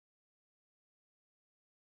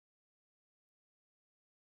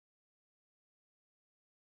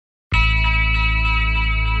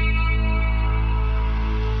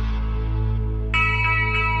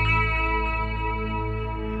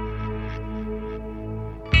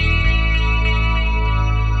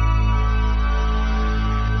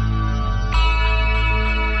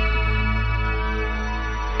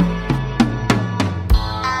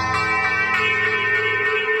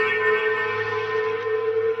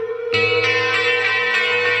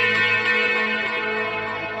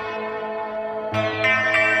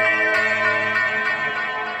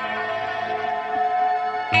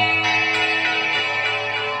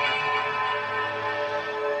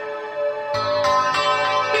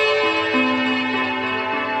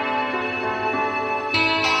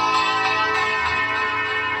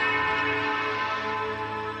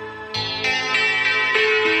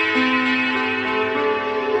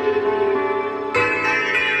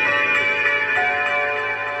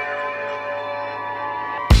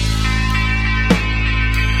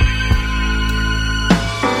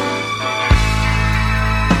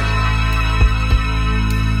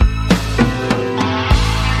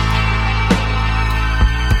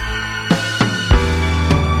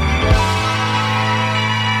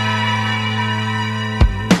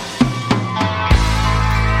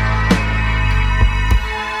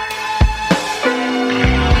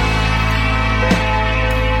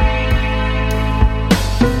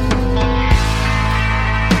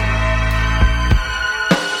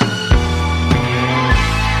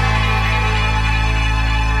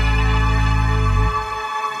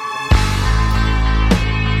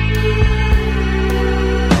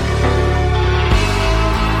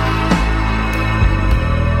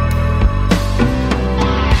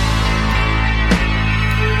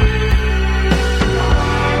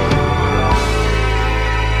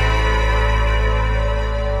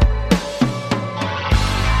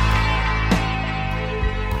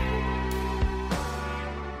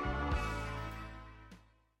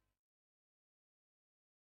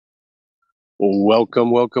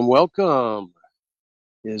Welcome, welcome, welcome.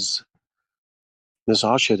 Is Miss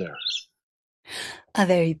Asha there? A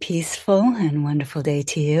very peaceful and wonderful day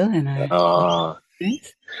to you and our Uh,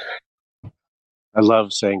 listeners. I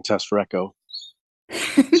love saying test for echo.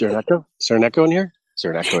 Is there an echo? Is there an echo in here? Is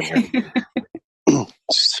there an echo in here?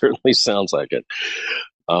 Certainly sounds like it.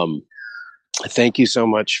 Um, Thank you so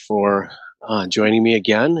much for joining me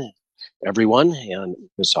again, everyone. And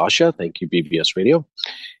Miss Asha, thank you, BBS Radio.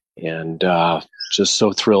 And just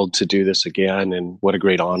so thrilled to do this again. And what a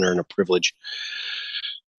great honor and a privilege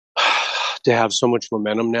to have so much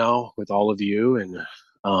momentum now with all of you. And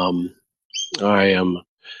I am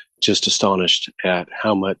just astonished at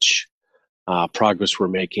how much progress we're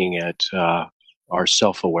making at our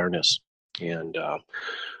self-awareness, and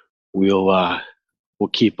we'll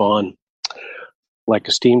keep on like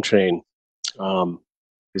a steam train.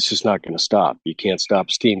 It's just not going to stop. You can't stop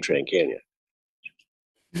a steam train, can you?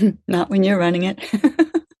 Not when you're running it.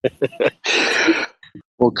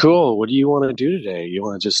 Well, cool. What do you want to do today? You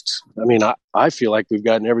want to just? I feel like we've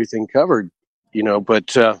gotten everything covered,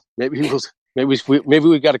 but maybe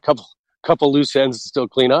we've got a couple loose ends to still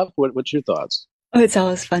clean up. What's your thoughts? Oh, it's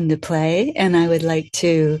always fun to play, and I would like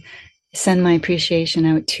to send my appreciation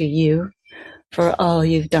out to you for all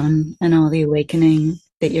you've done and all the awakening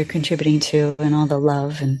that you're contributing to, and all the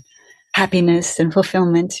love and happiness and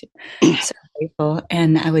fulfillment. So grateful,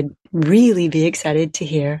 and I would really be excited to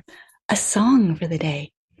hear a song for the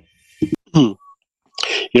day. We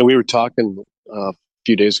were talking a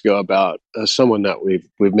few days ago about someone that we've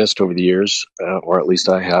missed over the years, or at least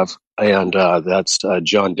I have, and that's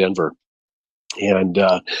John Denver, and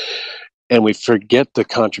we forget the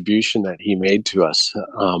contribution that he made to us.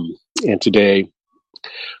 And today,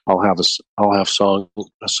 I'll have a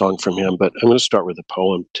song from him, but I'm going to start with a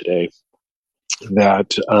poem today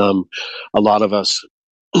that a lot of us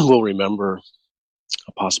will remember,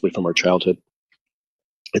 possibly from our childhood.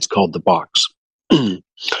 It's called "The Box."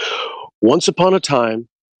 Once upon a time,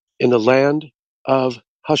 in the land of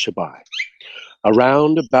Hushabye,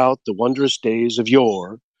 around about the wondrous days of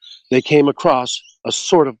yore, they came across a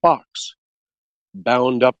sort of box,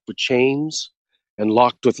 bound up with chains and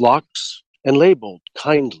locked with locks, and labeled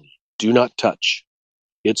kindly, "Do not touch.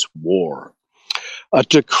 It's war." A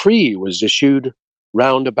decree was issued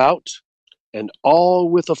round about, and all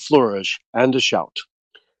with a flourish and a shout,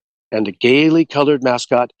 and a gaily colored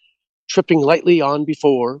mascot tripping lightly on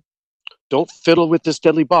before. "Don't fiddle with this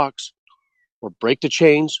deadly box, or break the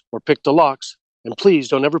chains, or pick the locks, and please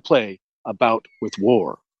don't ever play about with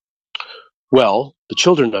war." Well, the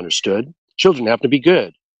children understood. Children happen to be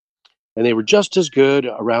good, and they were just as good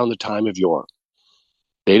around the time of yore.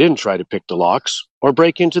 They didn't try to pick the locks or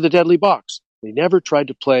break into the deadly box. They never tried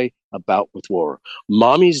to play about with war.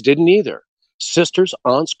 Mommies didn't either. Sisters,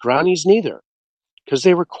 aunts, grannies neither, because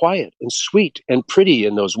they were quiet and sweet and pretty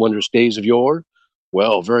in those wondrous days of yore.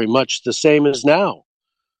 Well, very much the same as now.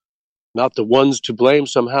 Not the ones to blame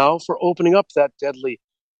somehow for opening up that deadly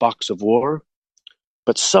box of war.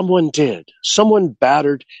 But someone did. Someone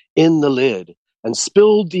battered in the lid and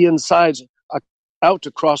spilled the insides out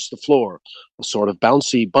across the floor, a sort of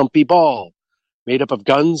bouncy, bumpy ball made up of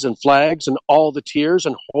guns and flags and all the tears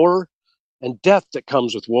and horror and death that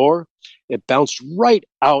comes with war. It bounced right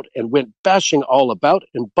out and went bashing all about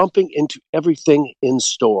and bumping into everything in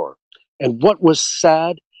store. And what was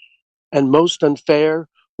sad and most unfair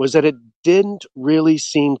was that it didn't really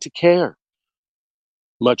seem to care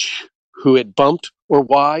much who it bumped or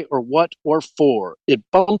why or what or for. It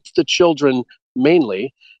bumped the children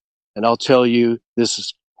mainly, and I'll tell you this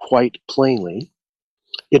is quite plainly.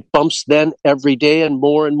 It bumps them every day and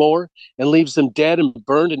more, and leaves them dead and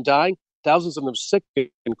burned and dying, thousands of them sick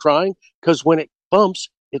and crying, because when it bumps,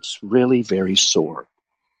 it's really very sore.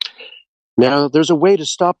 Now, there's a way to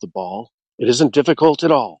stop the ball. It isn't difficult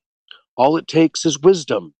at all. All it takes is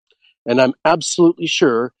wisdom, and I'm absolutely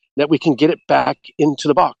sure that we can get it back into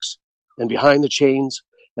the box and behind the chains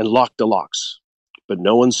and lock the locks. But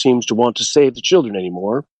no one seems to want to save the children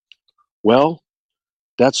anymore. Well,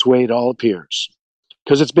 that's the way it all appears,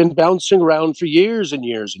 because it's been bouncing around for years and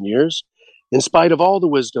years and years, in spite of all the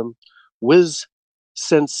wisdom,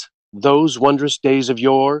 since those wondrous days of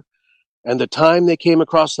yore, and the time they came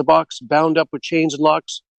across the box, bound up with chains and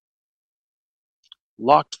locks,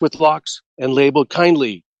 locked with locks, and labeled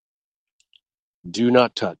kindly, "Do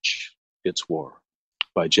not touch. It's war,"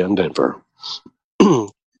 by John Denver.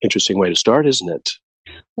 Interesting way to start, isn't it?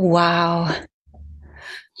 Wow.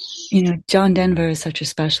 John Denver is such a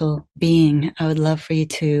special being. I would love for you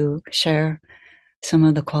to share some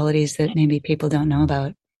of the qualities that maybe people don't know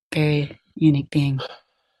about. Very unique being.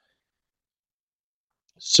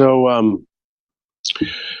 So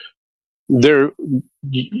There,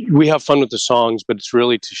 we have fun with the songs, but it's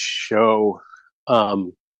really to show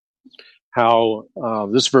how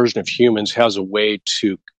this version of humans has a way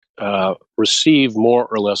to receive more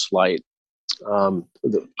or less light.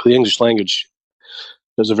 The English language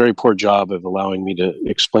does a very poor job of allowing me to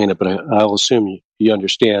explain it, but I'll assume you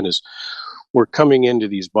understand. Is we're coming into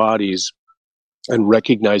these bodies and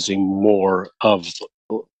recognizing more of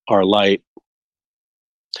our light,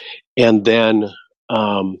 and then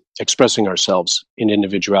expressing ourselves in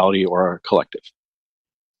individuality or our collective.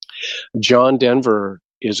 John Denver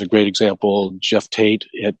is a great example. Jeff Tate,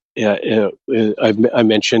 I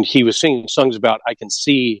mentioned, he was singing songs about, I can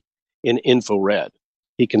see in infrared.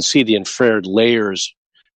 He can see the infrared layers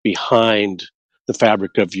behind the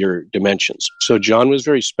fabric of your dimensions. So John was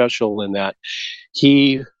very special in that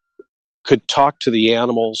he could talk to the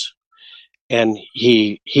animals, and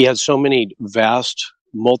he had so many vast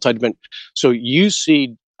multi-dimensional. So you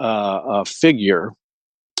see a figure,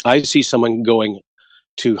 I see someone going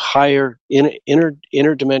to higher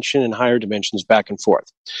inner dimension and higher dimensions back and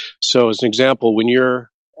forth. So as an example, when you're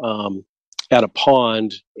at a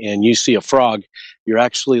pond and you see a frog, you're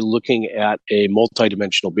actually looking at a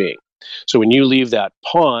multi-dimensional being. So when you leave that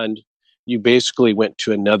pond, you basically went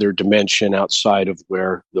to another dimension outside of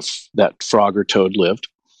where that frog or toad lived.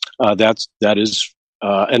 That is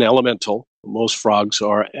an elemental. Most frogs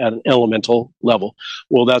are at an elemental level.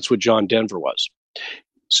 Well, that's what John Denver was.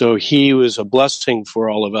 So he was a blessing for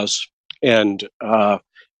all of us, and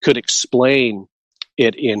could explain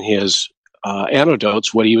it in his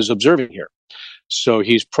anecdotes, what he was observing here. So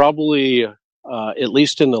he's probably, at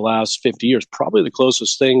least in the last 50 years, probably the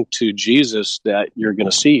closest thing to Jesus that you're going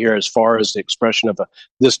to see here as far as the expression of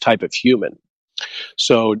this type of human.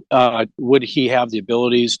 So would he have the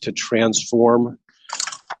abilities to transform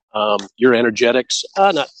your energetics?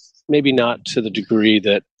 Maybe not to the degree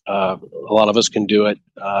that a lot of us can do it,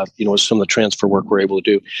 with some of the transfer work we're able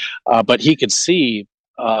to do. But he could see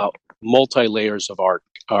multi-layers of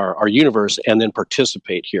our universe and then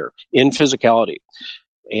participate here in physicality.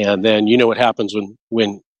 And then you know what happens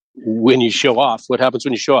when you show off. What happens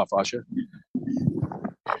when you show off, Asha?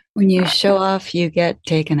 When you show off, you get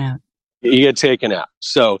taken out. You get taken out.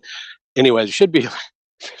 So anyway, it should be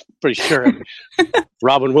pretty sure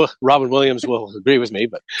Robin Williams will agree with me.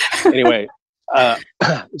 But anyway,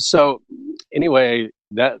 so anyway,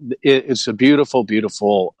 that it's a beautiful,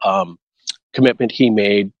 beautiful commitment he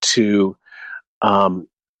made to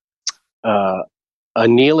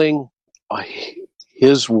annealing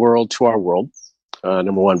his world to our world,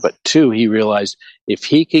 number one. But two, he realized if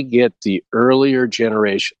he could get the earlier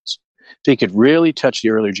generations, if he could really touch the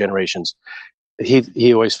earlier generations,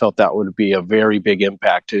 he always felt that would be a very big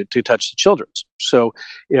impact to touch the children's. So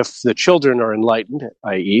if the children are enlightened,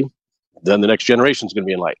 i.e., then the next generation is going to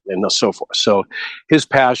be enlightened, and so forth. So his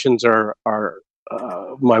passions are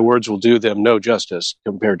my words will do them no justice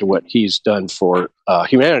compared to what he's done for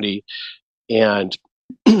humanity. And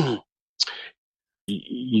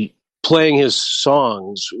playing his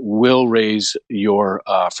songs will raise your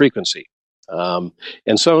frequency. And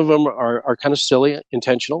some of them are kind of silly,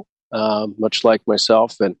 intentional, much like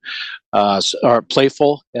myself, and are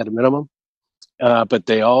playful at a minimum. But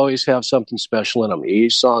they always have something special in them.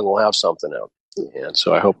 Each song will have something in them. And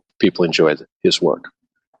so I hope people enjoy his work.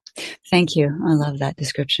 Thank you. I love that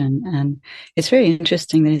description. And it's very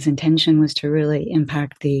interesting that his intention was to really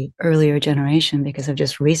impact the earlier generation, because I've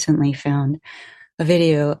just recently found a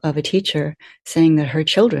video of a teacher saying that her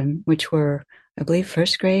children, which were, I believe,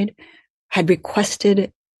 first grade, had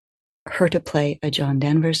requested her to play a John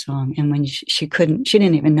Denver song. And when she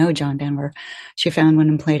didn't even know John Denver, she found one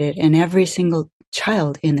and played it. And every single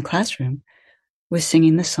child in the classroom was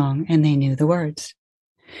singing the song, and they knew the words.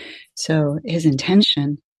 So his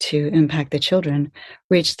intention to impact the children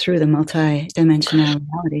reached through the multi-dimensional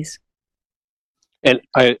realities. And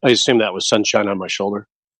I assume that was Sunshine on My Shoulder.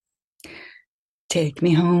 Take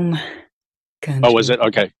me home. Country. Oh, was it?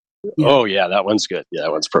 Okay. Yeah. Oh, yeah, that one's good. Yeah,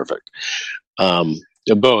 that one's perfect.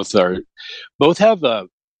 Both have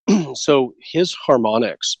so his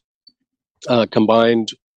harmonics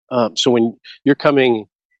combined. So when you're coming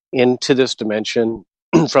into this dimension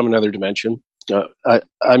from another dimension,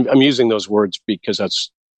 I'm using those words because that's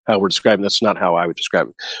how we're describing. That's not how I would describe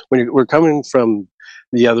it. When we're coming from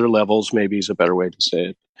the other levels, maybe is a better way to say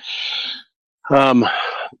it.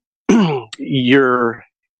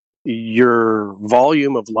 Your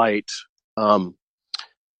volume of light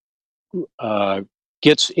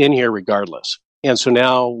gets in here regardless. And so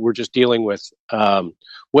now we're just dealing with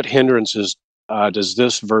what hindrances does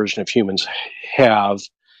this version of humans have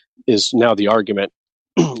is now the argument.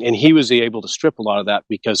 and he was able to strip a lot of that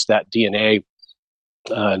because that DNA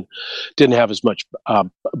didn't have as much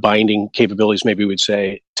binding capabilities. Maybe we'd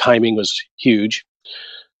say timing was huge,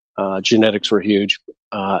 genetics were huge.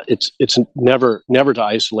 It's never to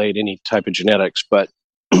isolate any type of genetics, but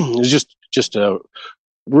it's just a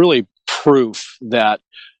really proof that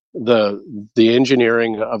the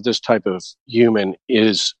engineering of this type of human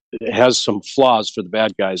has some flaws for the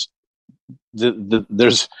bad guys.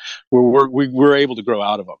 We're able to grow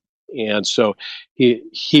out of them, and so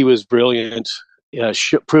he was brilliant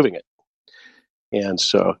proving it. And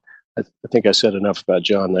so I think I said enough about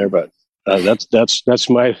John there, but that's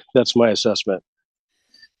my assessment.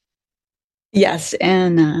 Yes,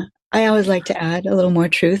 and I always like to add a little more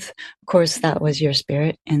truth. Of course, that was your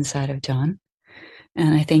spirit inside of John,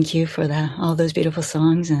 and I thank you for all those beautiful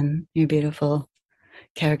songs and your beautiful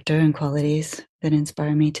character and qualities that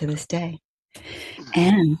inspire me to this day.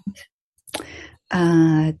 And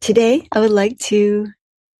today, I would like to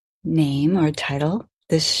name or title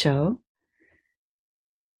this show,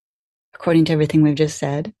 according to everything we've just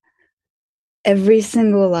said, Every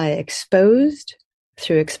Single Lie Exposed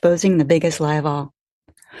through Exposing the Biggest Lie of All.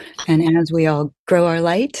 And as we all grow our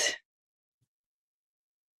light,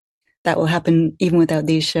 that will happen even without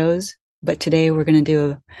these shows. But today we're going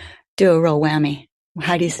to do a real whammy.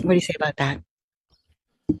 What do you say about that?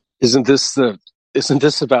 Isn't this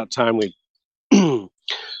about time we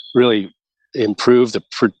really improve the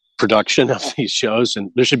production of these shows?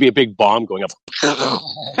 And there should be a big bomb going off.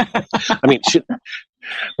 I mean,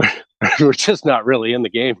 we're just not really in the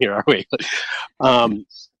game here, are we?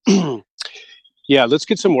 Yeah, let's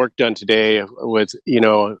get some work done today with,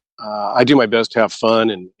 I do my best to have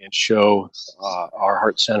fun and show our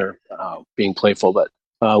heart center being playful, but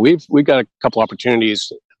we've got a couple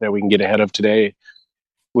opportunities that we can get ahead of today.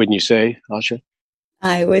 Wouldn't you say, Asha?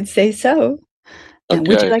 I would say so. Okay.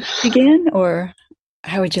 Would you like to begin, or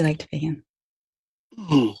how would you like to begin?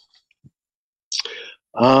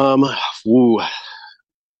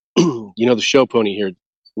 The show pony here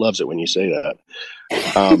loves it when you say that.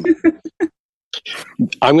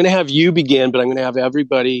 I'm going to have you begin, but I'm going to have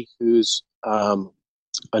everybody who's a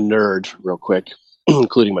nerd real quick,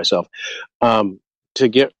 including myself, to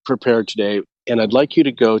get prepared today. And I'd like you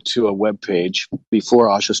to go to a webpage before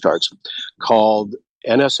Asha starts called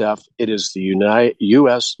NSF. It is the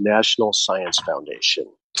U.S. National Science Foundation.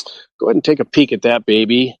 Go ahead and take a peek at that,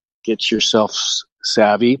 baby. Get yourself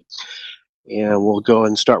savvy. And we'll go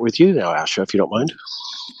and start with you now, Asha, if you don't mind.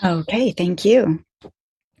 Okay, thank you.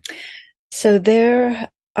 So there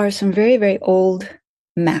are some very, very old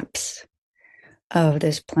maps of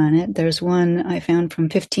this planet. There's one I found from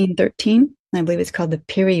 1513. I believe it's called the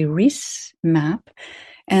Piri-Reis map.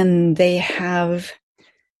 And they have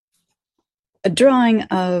a drawing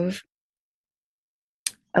of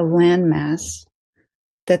a landmass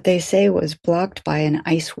that they say was blocked by an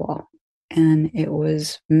ice wall. And it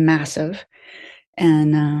was massive.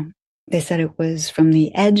 And they said it was from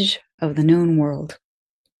the edge of the known world.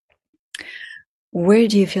 Where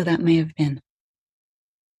do you feel that may have been?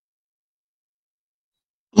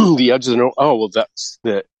 The edge of the known. Oh, well, that's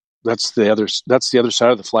the other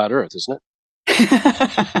side of the flat Earth, isn't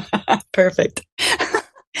it? Perfect.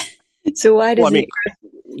 So why does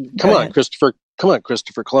Come on, Christopher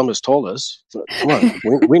Columbus told us. Come on,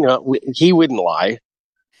 we know he wouldn't lie.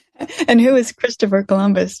 And who is Christopher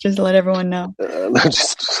Columbus? Just to let everyone know. Come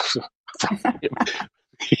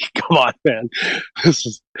on, man.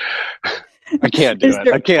 I can't do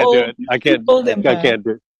it. I can't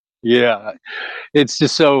do it. Yeah, it's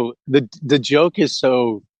just so the joke is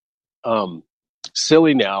so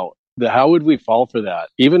silly now. How would we fall for that?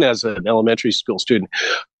 Even as an elementary school student.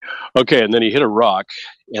 Okay, and then he hit a rock,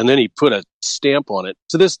 and then he put a stamp on it.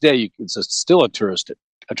 To this day, it's still a tourist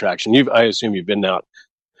attraction. I assume you've been out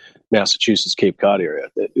Massachusetts, Cape Cod area.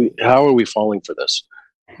 How are we falling for this?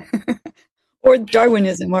 Or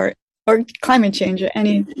Darwinism, or climate change, or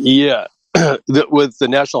any. Yeah. With the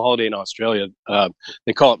national holiday in Australia,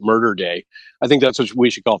 they call it Murder Day. I think that's what we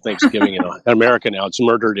should call Thanksgiving in America now. It's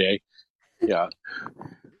Murder Day. Yeah.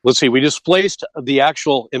 Let's see. We displaced the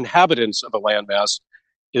actual inhabitants of a landmass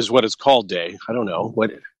is what it's called day. I don't know.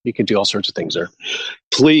 You could do all sorts of things there.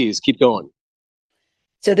 Please keep going.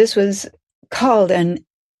 So this was called an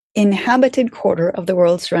inhabited quarter of the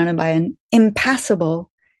world surrounded by an impassable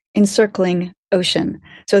encircling ocean.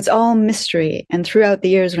 So it's all mystery. And throughout the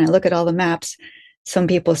years, when I look at all the maps, some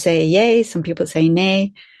people say yay, some people say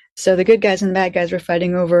nay. So the good guys and the bad guys were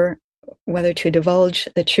fighting over whether to divulge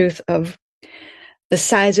the truth of the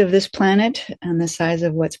size of this planet and the size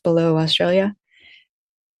of what's below Australia.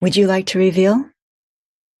 Would you like to reveal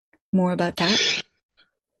more about that?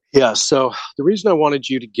 Yeah, so the reason I wanted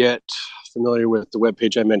you to get familiar with the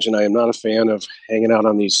webpage I mentioned, I am not a fan of hanging out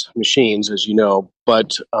on these machines, as you know,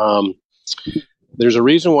 but there's a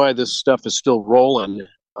reason why this stuff is still rolling.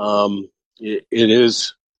 It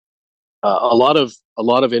is a lot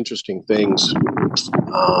of interesting things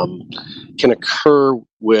can occur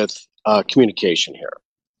with communication here,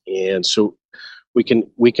 and so we can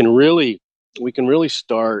really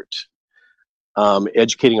start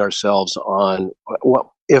educating ourselves on what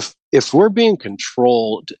if we're being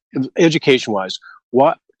controlled education wise.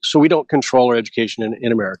 What So we don't control our education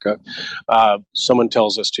in America. Someone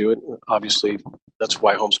tells us to, and obviously that's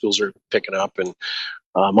why homeschools are picking up, and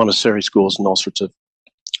Montessori schools and all sorts of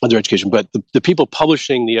other education. But the people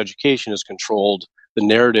publishing the education has controlled the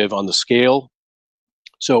narrative on the scale.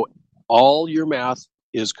 So all your math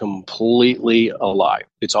is completely a lie.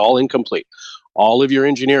 It's all incomplete. All of your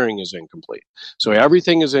engineering is incomplete. So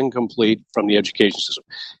everything is incomplete from the education system.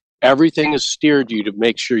 Everything is steered you to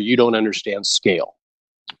make sure you don't understand scale,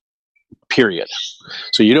 period.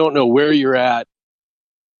 So you don't know where you're at.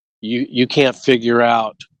 You can't figure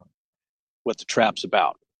out what the trap's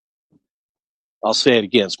about. I'll say it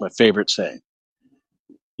again. It's my favorite saying.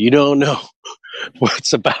 You don't know what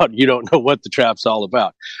it's about. You don't know what the trap's all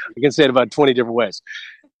about. I can say it about 20 different ways.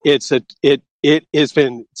 It's not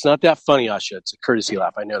that funny, Asha. It's a courtesy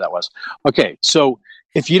laugh. I know that was. Okay, so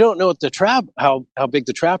if you don't know what the trap, how big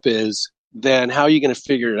the trap is, then how are you going to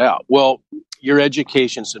figure it out? Well, your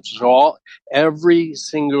education system, every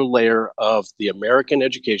single layer of the American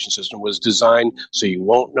education system was designed so you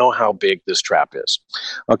won't know how big this trap is.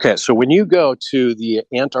 Okay, so when you go to the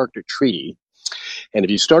Antarctic Treaty, and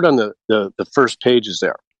if you start on the first pages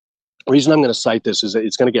there, the reason I'm going to cite this is that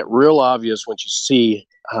it's going to get real obvious once you see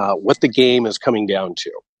what the game is coming down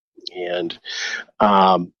to. And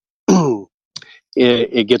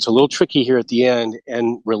it gets a little tricky here at the end,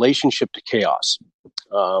 and relationship to chaos.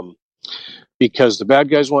 Because the bad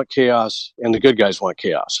guys want chaos and the good guys want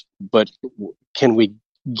chaos. But can we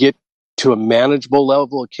get to a manageable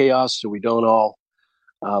level of chaos so we don't all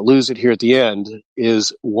lose it here at the end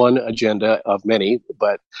is one agenda of many.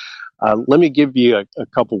 But let me give you a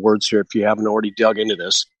couple words here if you haven't already dug into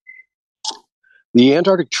this. The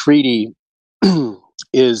Antarctic Treaty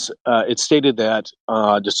is, it stated that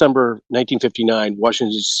December 1959,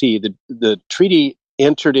 Washington, D.C., the treaty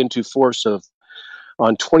entered into force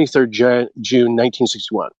on 23rd June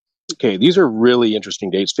 1961. Okay, these are really interesting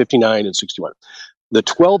dates, 59 and 61. The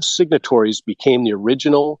 12 signatories became the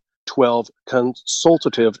original 12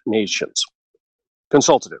 consultative nations.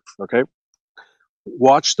 Consultative, okay?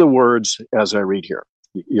 Watch the words as I read here.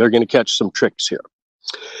 You're going to catch some tricks here.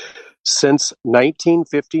 Since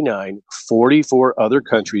 1959, 44 other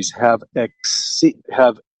countries have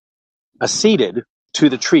acceded to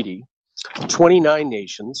the treaty. 29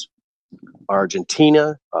 nations,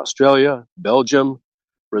 Argentina, Australia, Belgium,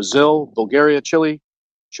 Brazil, Bulgaria, Chile,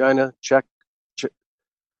 China,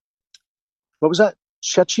 what was that?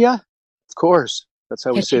 Czechia? Of course. That's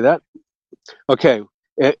how we say that. Okay.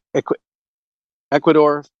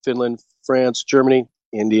 Ecuador, Finland, France, Germany,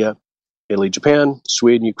 India, Italy, Japan,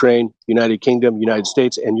 Sweden, Ukraine, United Kingdom, United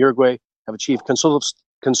States, and Uruguay have achieved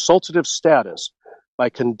consultative status by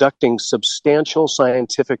conducting substantial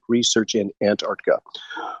scientific research in Antarctica.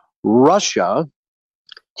 Russia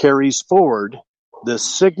carries forward the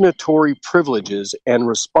signatory privileges and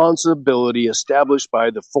responsibility established by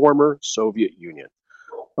the former Soviet Union.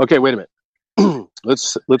 Okay, wait a minute.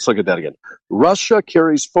 Let's look at that again. Russia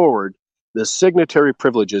carries forward the signatory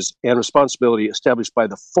privileges and responsibility established by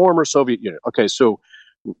the former Soviet Union. Okay, so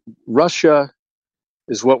Russia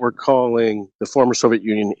is what we're calling the former Soviet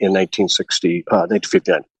Union in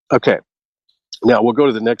 1959. Okay, now we'll go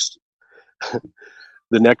to the next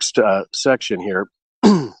section here.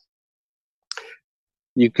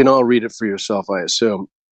 You can all read it for yourself, I assume.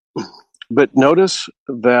 But notice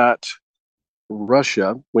that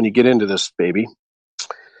Russia, when you get into this baby,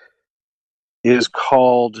 is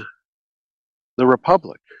called the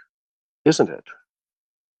Republic, isn't it?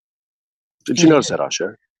 Did you notice that,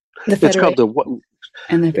 Asha? It's called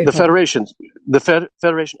the Federation,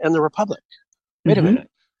 Federation and the Republic. Wait a minute.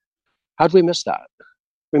 How did we miss that?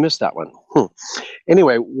 We missed that one.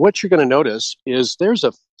 Anyway, what you're going to notice is there's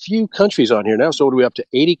a few countries on here now. So what are we up to?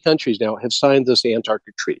 80 countries now have signed this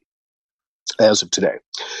Antarctic Treaty as of today.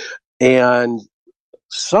 And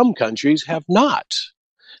some countries have not.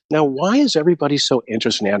 Now, why is everybody so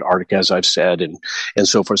interested in Antarctica, as I've said, and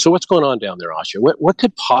so forth? So what's going on down there, Asha? What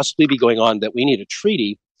could possibly be going on that we need a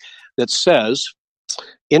treaty that says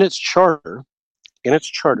in its charter,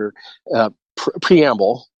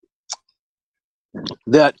 preamble,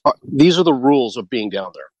 that these are the rules of being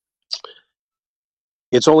down there?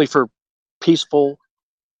 It's only for peaceful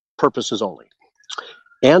purposes only.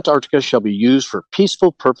 Antarctica shall be used for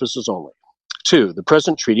peaceful purposes only. 2, the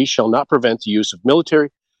present treaty shall not prevent the use of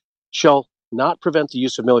military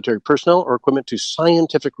personnel or equipment to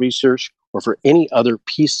scientific research or for any other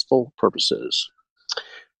peaceful purposes.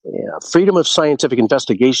 Yeah, freedom of scientific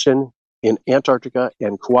investigation in Antarctica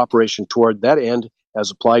and cooperation toward that end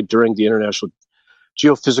as applied during the International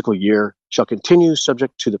Geophysical Year shall continue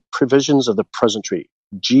subject to the provisions of the present treaty.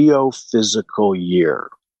 Geophysical year.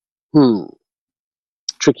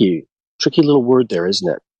 Tricky little word there, isn't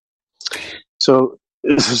it? So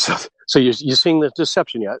you're seeing the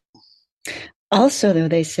deception yet? Also, though,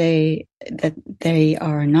 they say that they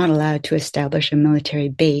are not allowed to establish a military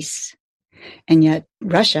base, and yet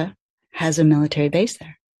Russia has a military base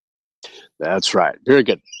there. That's right. Very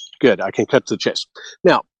good. Good. I can cut to the chase.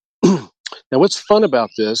 Now, what's fun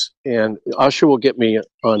about this, and Usher will get me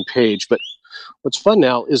on page, but what's fun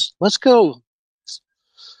now is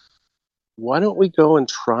why don't we go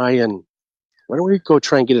try and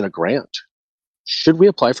get in a grant? Should we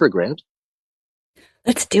apply for a grant?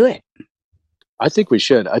 Let's do it. I think we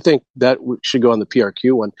should. I think that should go on the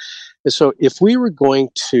PRQ one. And so if we were going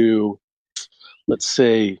to, let's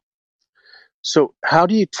say, so how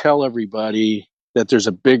do you tell everybody that there's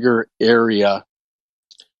a bigger area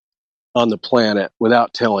on the planet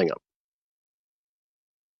without telling them?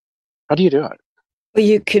 How do you do it? Well,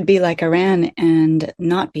 you could be like Iran and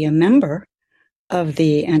not be a member of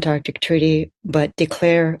the Antarctic Treaty, but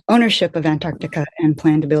declare ownership of Antarctica and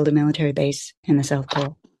plan to build a military base in the South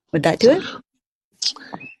Pole. Would that do it?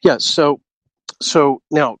 Yeah. So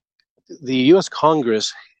now the U.S.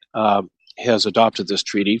 Congress has adopted this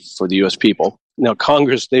treaty for the U.S. people. Now,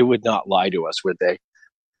 Congress, they would not lie to us, would they?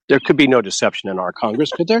 There could be no deception in our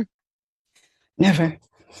Congress, could there? Never.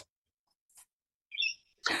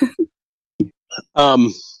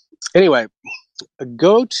 Anyway,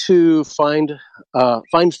 go to find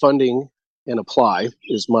funding and apply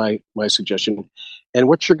is my suggestion. And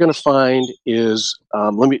what you're going to find is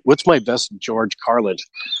what's my best George Carlin?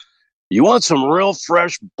 You want some real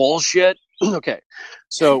fresh bullshit? Okay.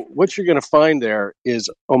 So what you're going to find there is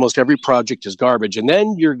almost every project is garbage. And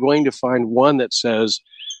then you're going to find one that says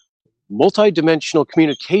multidimensional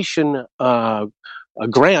communication a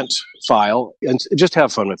grant file, and just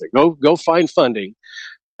have fun with it. Go find funding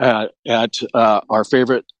at our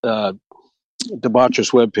favorite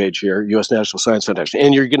debaucherous webpage here, U.S. National Science Foundation,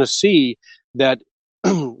 and you're going to see that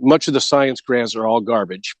much of the science grants are all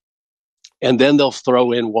garbage, and then they'll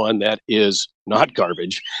throw in one that is not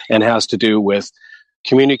garbage and has to do with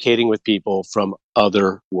communicating with people from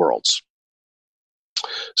other worlds.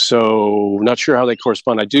 So, not sure how they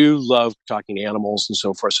correspond. I do love talking to animals and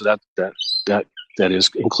so forth, so that is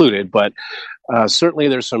included. But certainly,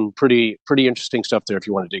 there's some pretty interesting stuff there if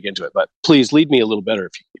you want to dig into it. But please lead me a little better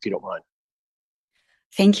if you don't mind.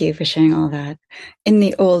 Thank you for sharing all that. In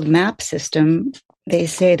the old map system, they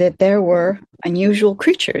say that there were unusual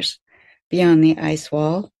creatures beyond the ice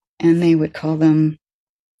wall, and they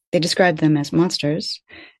described them as monsters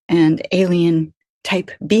and alien type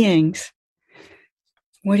beings.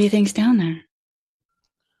 What do you think's down there?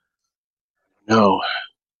 No.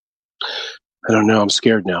 I don't know. I'm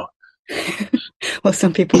scared now. Well,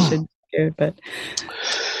 some people should be scared, but...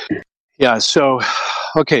 Yeah, so,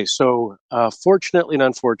 okay. So, fortunately and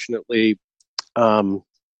unfortunately, it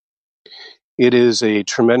is a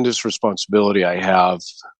tremendous responsibility I have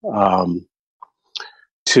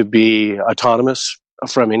to be autonomous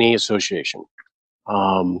from any association.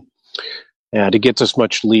 And to get this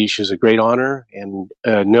much leash is a great honor, and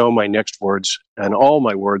know my next words and all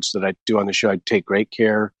my words that I do on the show, I take great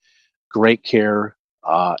care,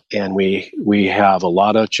 and we have a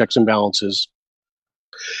lot of checks and balances.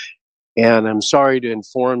 And I'm sorry to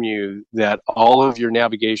inform you that all of your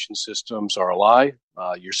navigation systems are a lie.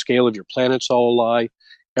 Your scale of your planet's all a lie.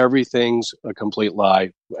 Everything's a complete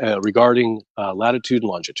lie regarding latitude and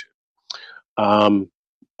longitude.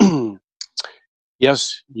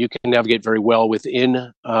 Yes, you can navigate very well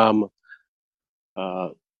within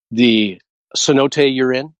the cenote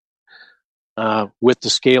you're in with the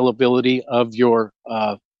scalability of your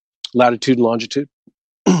latitude and longitude,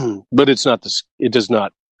 but it does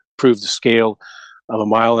not prove the scale of a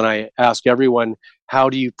mile. And I ask everyone, how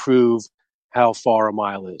do you prove how far a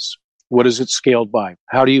mile is? What is it scaled by?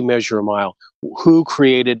 How do you measure a mile? Who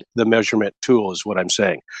created the measurement tool is what I'm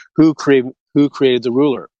saying. Who created the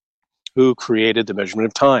ruler? Who created the measurement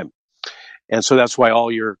of time? And so that's why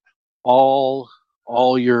all your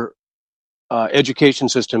education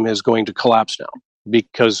system is going to collapse now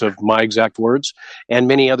because of my exact words and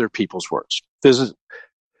many other people's words.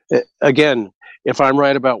 Again, If I'm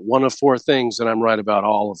right about one of four things, then I'm right about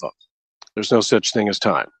all of them. There's no such thing as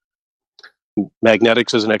time.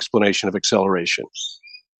 Magnetics is an explanation of acceleration.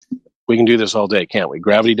 We can do this all day, can't we?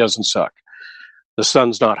 Gravity doesn't suck. The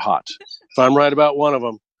sun's not hot. If I'm right about one of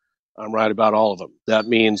them, I'm right about all of them. That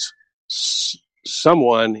means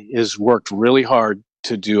someone has worked really hard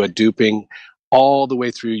to do a duping all the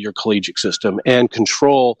way through your collegiate system and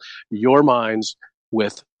control your minds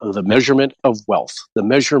with the measurement of wealth, the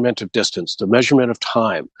measurement of distance, the measurement of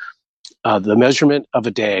time, the measurement of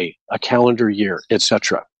a day, a calendar year,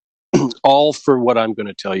 etc. All for what I'm going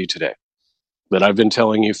to tell you today, that I've been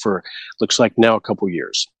telling you for, looks like now, a couple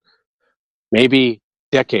years, maybe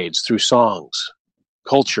decades, through songs,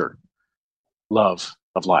 culture, love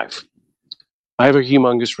of life. I have a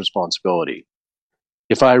humongous responsibility.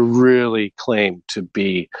 If I really claim to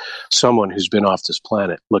be someone who's been off this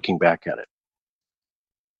planet, looking back at it.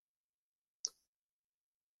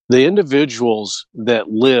 The individuals that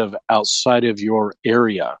live outside of your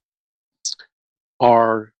area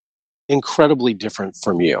are incredibly different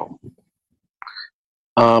from you.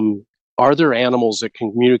 Are there animals that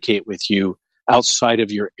can communicate with you outside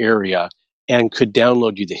of your area and could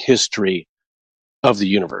download you the history of the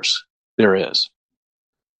universe? There is.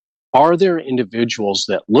 Are there individuals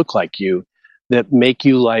that look like you that make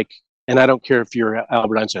you like, and I don't care if you're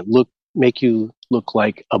Albert Einstein, make you look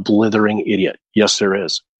like a blithering idiot? Yes, there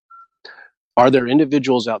is. Are there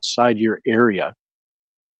individuals outside your area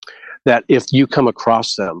that if you come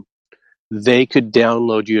across them, they could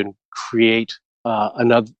download you and create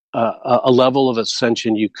a level of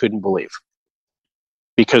ascension you couldn't believe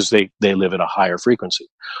because they live at a higher frequency?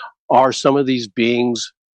 Are some of these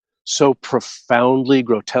beings so profoundly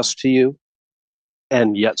grotesque to you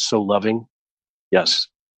and yet so loving? Yes.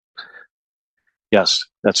 Yes,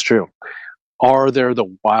 that's true. Are there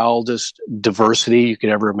the wildest diversity you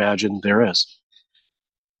could ever imagine? There is.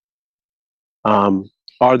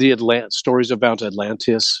 Are the stories about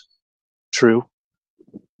Atlantis true?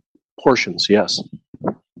 Portions, yes.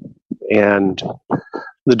 And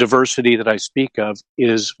the diversity that I speak of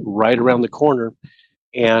is right around the corner,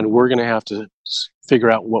 and we're going to have to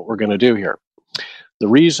figure out what we're going to do here. The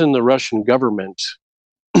reason the Russian government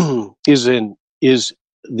is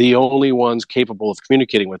the only ones capable of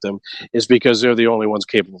communicating with them is because they're the only ones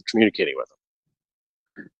capable of communicating with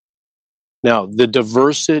them. Now, the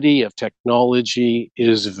diversity of technology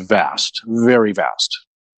is vast, very vast.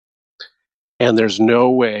 And there's no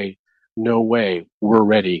way we're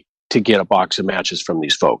ready to get a box of matches from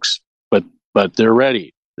these folks. But they're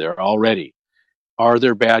ready. They're all ready. Are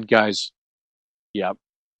there bad guys? Yep.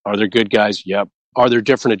 Are there good guys? Yep. Are there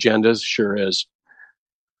different agendas? Sure is.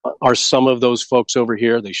 Are some of those folks over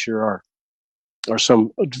here? They sure are.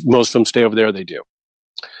 Most of them stay over there? They do.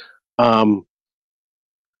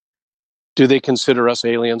 Do they consider us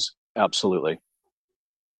aliens? Absolutely.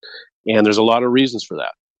 And there's a lot of reasons for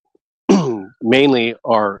that. Mainly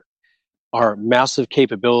our massive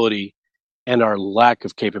capability and our lack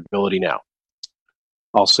of capability now.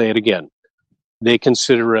 I'll say it again. They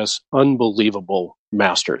consider us unbelievable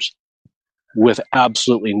masters with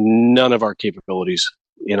absolutely none of our capabilities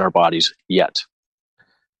in our bodies yet.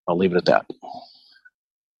 I'll leave it at that.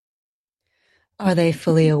 Are they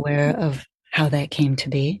fully aware of how that came to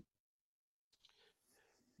be?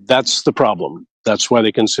 That's the problem. That's why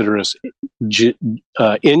they consider us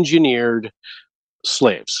engineered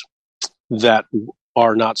slaves that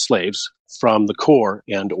are not slaves from the core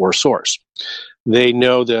and or source. They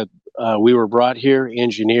know that we were brought here,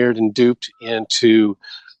 engineered and duped into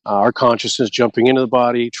our consciousness jumping into the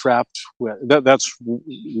body, trapped. That's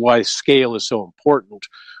why scale is so important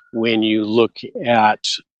when you look at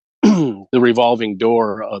the revolving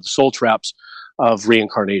door of soul traps of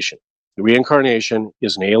reincarnation. The reincarnation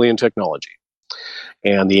is an alien technology.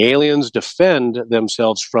 And the aliens defend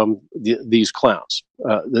themselves from these clowns.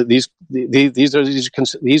 These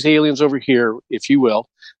aliens over here, if you will,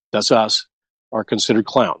 that's us, are considered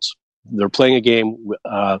clowns. They're playing a game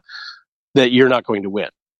that you're not going to win.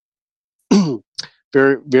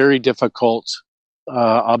 Very, very difficult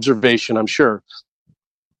observation, I'm sure,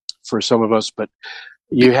 for some of us. But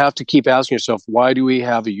you have to keep asking yourself, why do we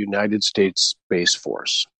have a United States Space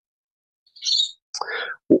Force?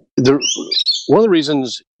 One of the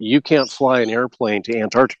reasons you can't fly an airplane to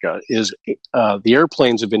Antarctica is the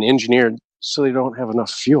airplanes have been engineered so they don't have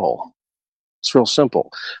enough fuel. It's real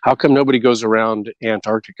simple. How come nobody goes around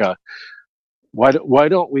Antarctica? Why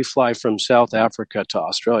don't we fly from South Africa to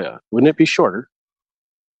Australia? Wouldn't it be shorter?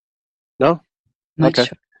 No? Much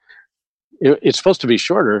okay. It's supposed to be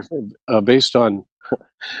shorter based on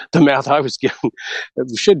the math I was given.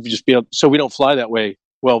 It should just be, so we don't fly that way.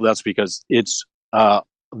 Well, that's because it's a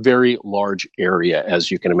very large area, as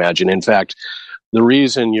you can imagine. In fact, the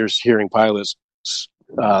reason you're hearing pilots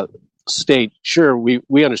state, sure, we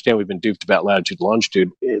understand we've been duped about latitude and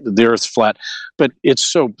longitude. The Earth's flat, but it's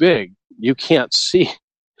so big you can't see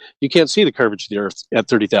the curvature of the Earth at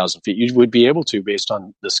 30,000 feet. You would be able to, based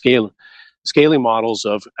on the scaling models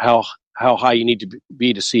of how high you need to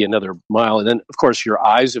be to see another mile. And then, of course, your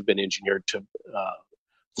eyes have been engineered to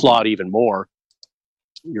plot even more.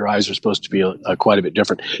 Your eyes are supposed to be quite a bit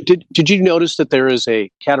different. Did you notice that there is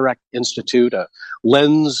a Cataract Institute, a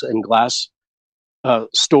lens and glass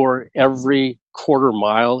store every quarter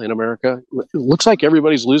mile in America? It looks like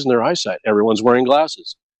everybody's losing their eyesight. Everyone's wearing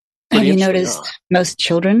glasses. Have you noticed most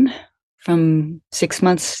children from 6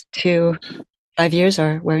 months to 5 years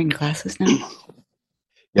are wearing glasses now?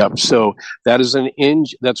 Yep. So that is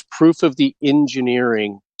that's proof of the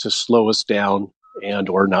engineering to slow us down and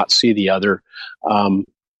or not see the other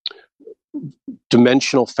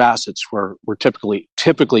dimensional facets we're typically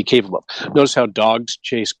capable of. Notice how dogs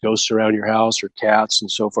chase ghosts around your house, or cats and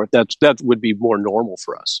so forth. That would be more normal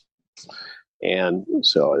for us. And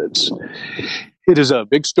so it is a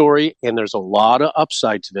big story, and there's a lot of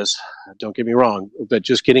upside to this. Don't get me wrong, but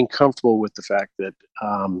just getting comfortable with the fact that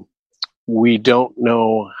we don't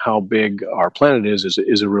know how big our planet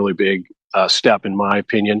is a really big step, in my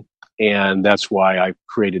opinion. And that's why I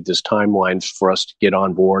created this timeline for us to get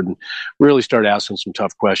on board and really start asking some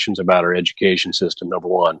tough questions about our education system, number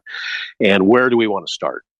one. And where do we want to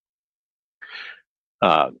start?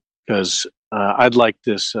 Because I'd like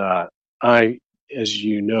this, as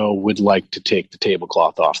you know, would like to take the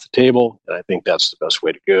tablecloth off the table. And I think that's the best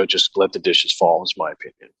way to go. Just let the dishes fall, is my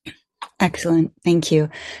opinion. Excellent. Thank you.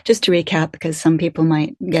 Just to recap, because some people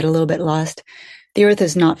might get a little bit lost, the Earth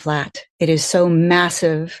is not flat. It is so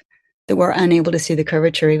massive that we're unable to see the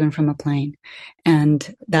curvature even from a plane.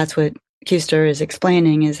 And that's what Kuster is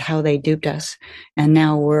explaining, is how they duped us. And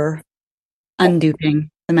now we're unduping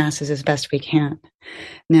the masses as best we can.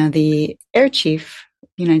 Now, the Air Chief,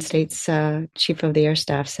 United States Chief of the Air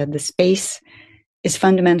Staff, said the space is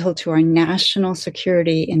fundamental to our national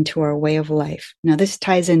security and to our way of life. Now, this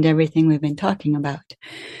ties into everything we've been talking about.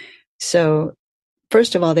 So,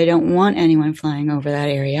 first of all, they don't want anyone flying over that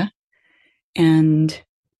area. And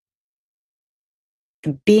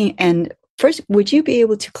first, would you be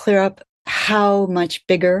able to clear up how much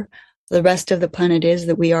bigger the rest of the planet is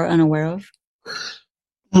that we are unaware of?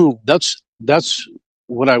 That's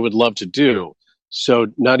what I would love to do. So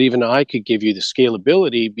not even I could give you the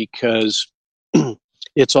scalability, because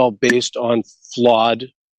it's all based on flawed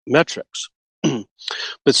metrics.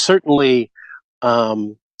 But certainly,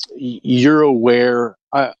 you're aware.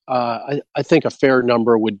 I think a fair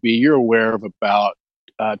number would be you're aware of about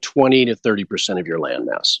 20 to 30% of your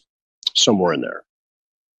landmass, somewhere in there.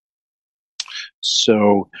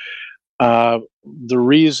 So the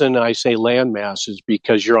reason I say landmass is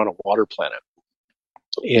because you're on a water planet,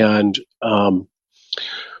 and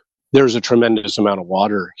there's a tremendous amount of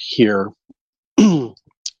water here.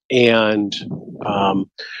 And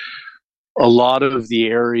a lot of the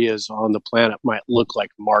areas on the planet might look like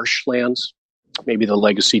marshlands, maybe the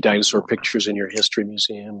legacy dinosaur pictures in your history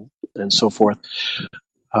museum and so forth.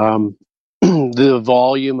 The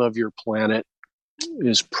volume of your planet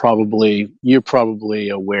is you're probably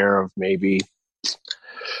aware of maybe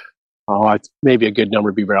a good number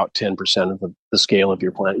would be about 10% of the scale of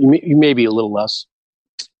your planet. You may be a little less.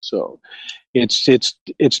 So it's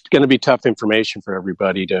going to be tough information for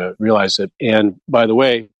everybody to realize it. And by the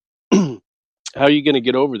way, how are you going to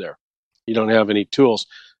get over there? You don't have any tools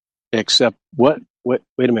except what? Wait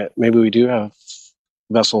a minute. Maybe we do have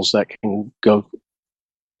vessels that can go.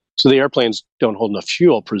 So the airplanes don't hold enough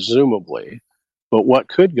fuel, presumably. But what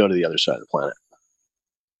could go to the other side of the planet?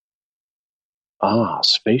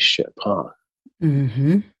 Spaceship, huh?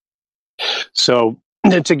 Mm-hmm. So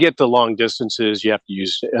to get the long distances, you have to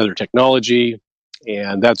use other technology.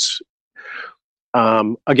 And that's,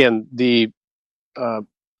 again,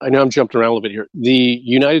 I know I'm jumping around a little bit here. The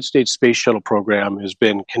United States Space Shuttle program has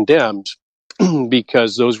been condemned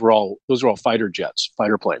because those were all fighter jets,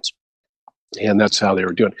 fighter planes. And that's how they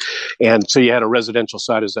were doing. And so you had a residential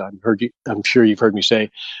side, as I'm sure you've heard me say,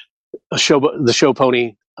 the show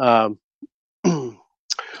pony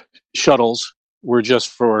shuttles were just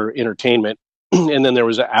for entertainment. And then there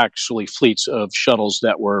was actually fleets of shuttles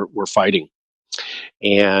that were fighting.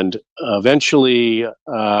 And eventually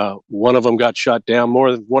one of them got shot down.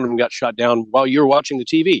 More than one of them got shot down while you were watching the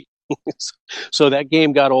TV. So that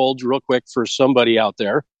game got old real quick for somebody out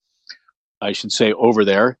there, I should say, over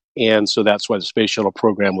there. And so that's why the space shuttle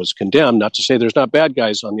program was condemned. Not to say there's not bad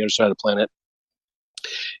guys on the other side of the planet,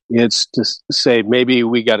 It's to say maybe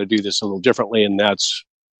we got to do this a little differently, and that's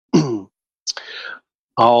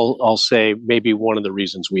I'll say maybe one of the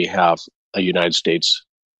reasons we have a United States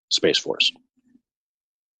Space Force.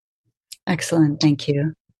 Excellent. Thank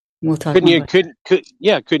you. We'll talk Couldn't more you?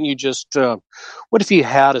 about Couldn't you just? What if you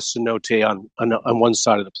had a cenote on one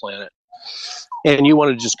side of the planet, and you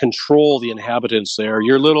wanted to just control the inhabitants there?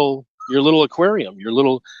 Your little aquarium, your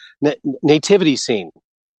little nativity scene.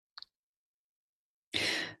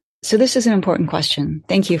 So this is an important question.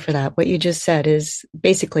 Thank you for that. What you just said is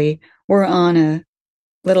basically we're on a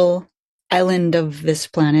little island of this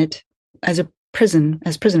planet as a prison,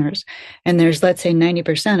 as prisoners. And there's, let's say,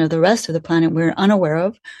 90% of the rest of the planet we're unaware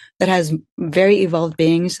of that has very evolved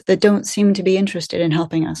beings that don't seem to be interested in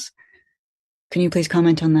helping us. Can you please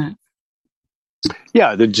comment on that?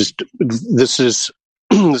 Yeah, this is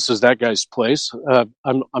this is that guy's place.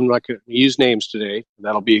 I'm not going to use names today.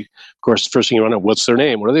 That'll be, of course, the first thing you want to know. What's their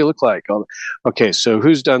name? What do they look like? Okay, so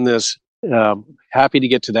who's done this? Happy to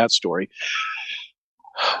get to that story.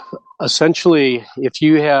 Essentially, if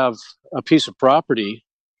you have a piece of property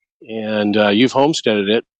and you've homesteaded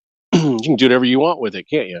it, you can do whatever you want with it,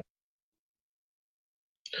 can't you?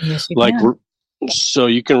 Yes, you can. So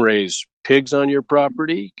you can raise pigs on your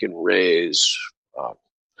property. You can raise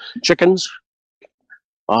chickens.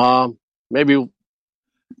 Maybe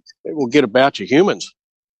we'll get a batch of humans.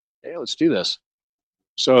 Hey, let's do this.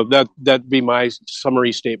 So that'd be my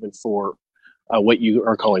summary statement for what you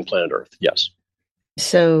are calling planet Earth. Yes.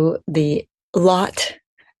 So the lot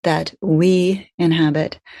that we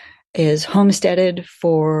inhabit is homesteaded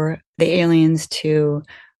for the aliens to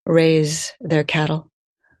raise their cattle.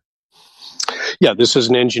 Yeah, this is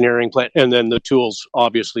an engineering plant. And then the tools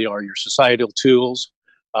obviously are your societal tools.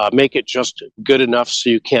 Make it just good enough so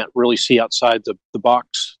you can't really see outside the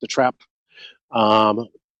box, the trap.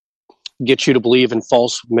 Get you to believe in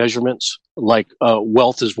false measurements, like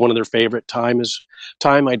wealth is one of their favorite. Time,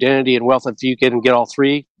 identity, and wealth. If you can get all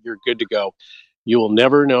three, you're good to go. You will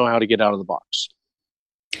never know how to get out of the box.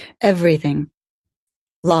 Everything.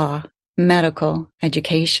 Law, medical,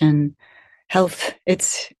 education, health,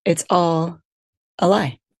 it's all a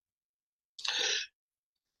lie.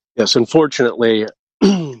 Yes, unfortunately,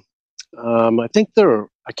 I think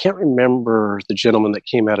I can't remember the gentleman that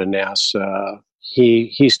came out of NASA.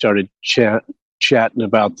 He started chatting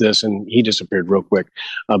about this, and he disappeared real quick.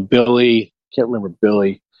 Billy, can't remember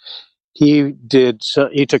Billy. He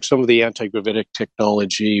took some of the anti-gravitic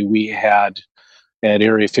technology we had at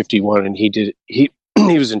Area 51, and he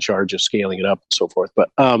was in charge of scaling it up and so forth. But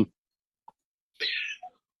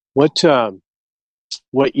what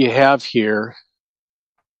you have here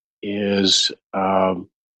is an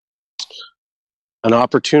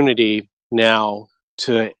opportunity now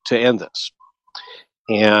to end this.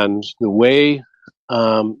 And the way,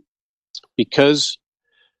 because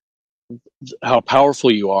how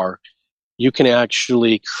powerful you are, you can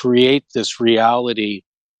actually create this reality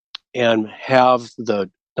and have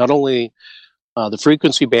not only the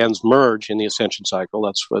frequency bands merge in the ascension cycle.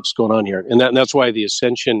 That's what's going on here. And that's why the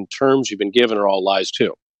ascension terms you've been given are all lies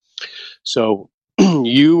too. So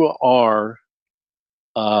you are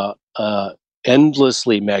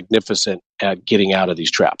endlessly magnificent at getting out of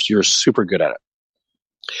these traps. You're super good at it.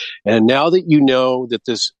 And now that you know that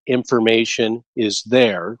this information is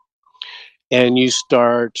there, and you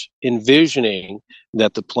start envisioning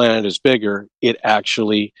that the planet is bigger, it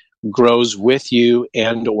actually grows with you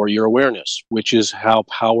and or your awareness, which is how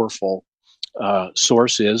powerful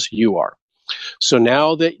source is you are. So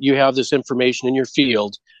now that you have this information in your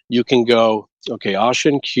field, you can go, okay,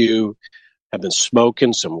 Asha and Q have been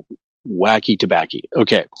smoking some wacky tobacco.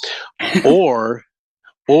 Okay. Or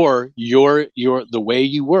the way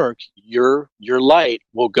you work, your light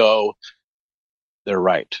will go, they're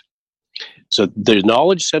right. So the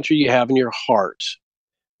knowledge center you have in your heart,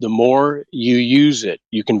 the more you use it,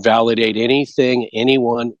 you can validate anything,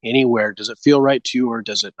 anyone, anywhere. Does it feel right to you or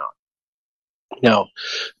does it not? Now,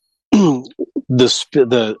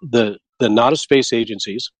 the not of space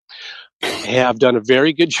agencies have done a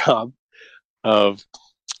very good job of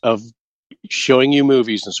showing you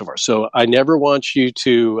movies and so forth. So I never want you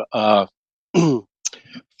to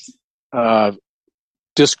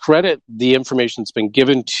discredit the information that's been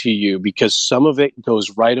given to you, because some of it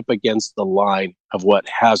goes right up against the line of what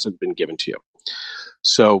hasn't been given to you.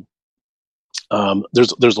 So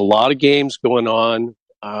there's a lot of games going on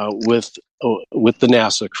with the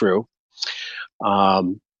NASA crew,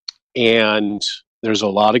 and there's a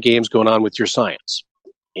lot of games going on with your science.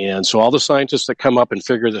 And so all the scientists that come up and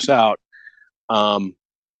figure this out,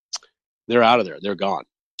 they're out of there. They're gone.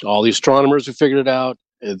 All the astronomers who figured it out,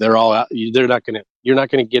 they're all out. You're not going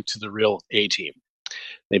to get to the real A team.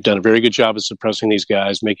 They've done a very good job of suppressing these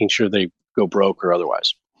guys, making sure they go broke or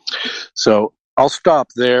otherwise. So I'll stop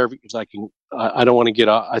there because I don't want to get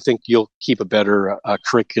off. I think you'll keep a better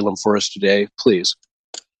curriculum for us today, please.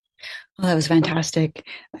 Well, that was fantastic.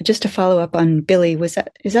 Just to follow up on Billy, is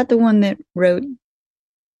that the one that wrote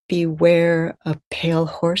 "Beware a Pale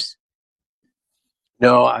Horse"?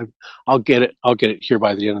 No, I'll get it. I'll get it here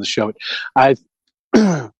by the end of the show.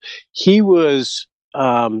 He was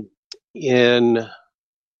in.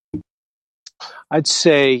 I'd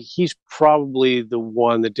say he's probably the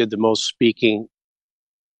one that did the most speaking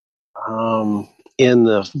in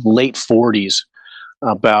the late 40s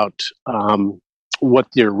about what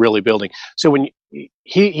they're really building. So when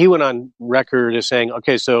he went on record as saying,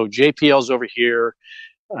 okay, so JPL's over here,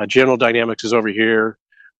 General Dynamics is over here,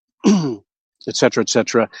 et cetera, et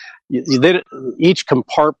cetera. Each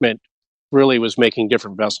compartment really was making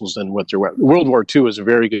different vessels than what there were. World War II is a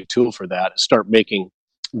very good tool for that. Start making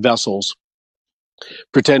vessels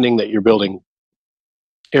pretending that you're building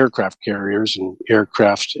aircraft carriers and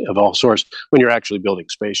aircraft of all sorts when you're actually building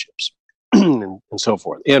spaceships and so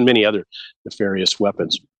forth, and many other nefarious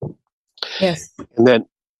weapons. Yes. And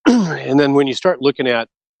then when you start looking at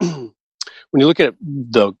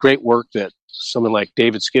the great work that someone like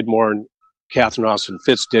David Skidmore and Catherine Austin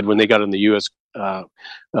Fitts did when they got on the U.S.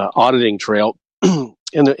 Auditing trail, and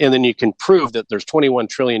then you can prove that there's $21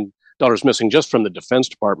 trillion missing just from the Defense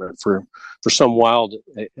Department for some wild.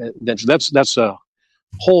 That's a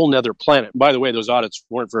whole nother planet. By the way, those audits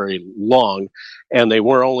weren't very long, and they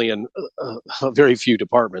were only in very few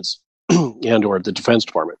departments and or the Defense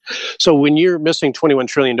Department. So when you're missing $21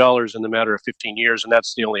 trillion in the matter of 15 years, and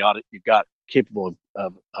that's the only audit you've got capable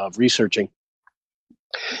of researching,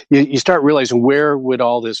 you start realizing where would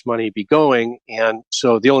all this money be going. And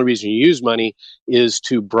so the only reason you use money is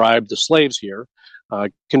to bribe the slaves here,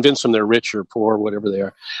 convince them they're rich or poor, whatever they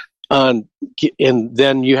are. And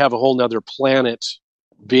then you have a whole nother planet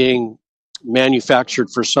being manufactured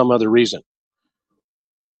for some other reason.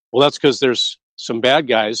 Well, that's because there's some bad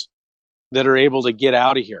guys that are able to get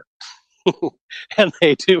out of here. And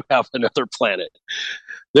they do have another planet.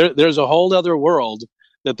 There's a whole other world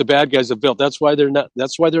that the bad guys have built. That's why they're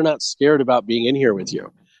not scared about being in here with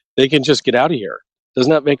you. They can just get out of here.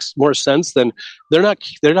 Doesn't that make more sense? Than they're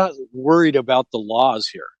not worried about the laws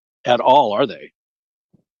here at all, are they?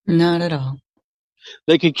 Not at all.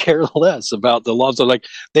 They could care less about the laws. They're like,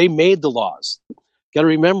 they made the laws. Got to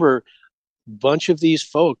remember, a bunch of these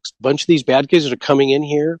bad guys that are coming in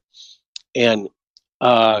here and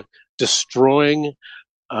destroying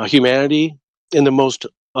humanity in the most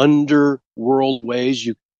underworld ways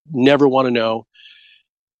you never want to know.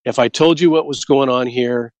 If I told you what was going on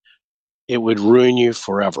here, it would ruin you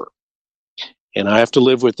forever. And I have to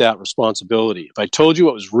live with that responsibility. If I told you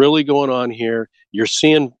what was really going on here, you're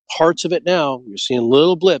seeing parts of it now. You're seeing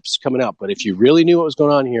little blips coming out. But if you really knew what was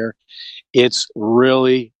going on here, it's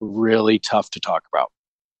really, really tough to talk about.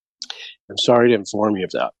 I'm sorry to inform you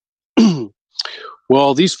of that.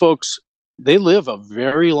 Well, these folks, they live a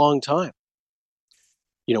very long time.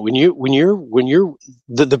 You know,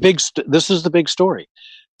 this is the big story.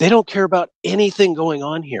 They don't care about anything going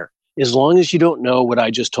on here as long as you don't know what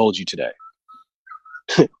I just told you today.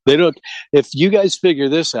 They don't. If you guys figure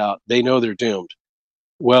this out, they know they're doomed.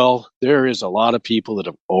 Well, there is a lot of people that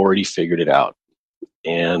have already figured it out,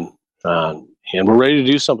 and we're ready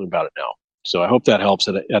to do something about it now. So I hope that helps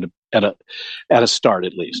at a start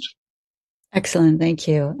at least. Excellent, thank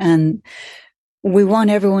you. And we want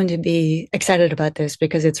everyone to be excited about this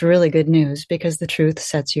because it's really good news, because the truth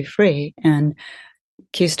sets you free. And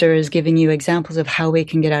Custer is giving you examples of how we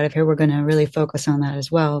can get out of here. We're going to really focus on that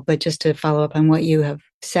as well. But just to follow up on what you have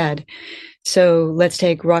said. So let's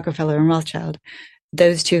take Rockefeller and Rothschild.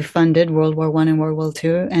 Those two funded World War I and World War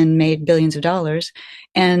II and made billions of dollars.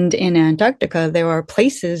 And in Antarctica, there are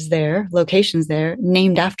places there, locations there,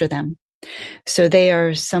 named after them. So they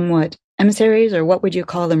are somewhat emissaries, or what would you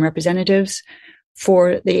call them, representatives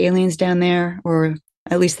for the aliens down there, or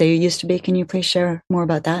at least they used to be. Can you please share more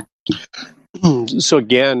about that? So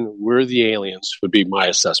again, we're the aliens would be my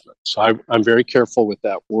assessment. So I'm very careful with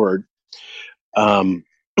that word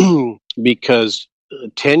because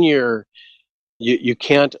tenure, you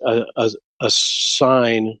can't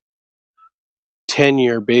assign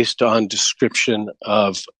tenure based on description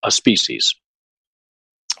of a species,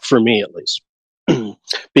 for me at least,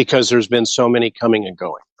 because there's been so many coming and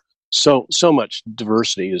going. So much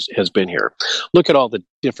diversity has been here. Look at all the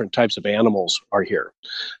different types of animals are here.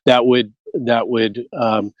 That would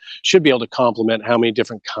should be able to complement how many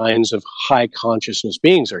different kinds of high consciousness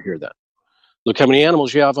beings are here then. Look how many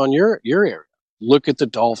animals you have on your area. Look at the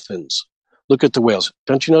dolphins. Look at the whales.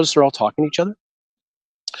 Don't you notice they're all talking to each other?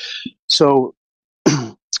 So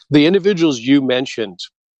the individuals you mentioned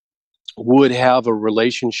would have a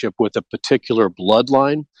relationship with a particular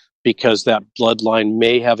bloodline because that bloodline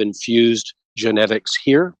may have infused genetics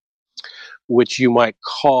here, which you might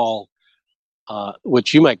call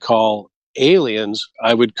aliens.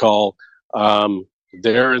 I would call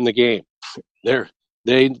they're in the game.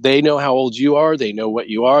 They know how old you are. They know what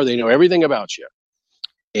you are. They know everything about you,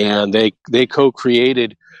 and they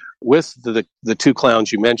co-created with the two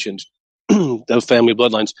clowns you mentioned, those family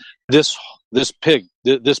bloodlines. This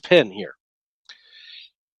pen here.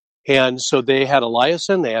 And so they had a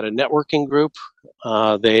liaison, they had a networking group,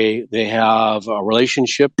 they have a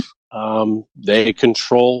relationship, they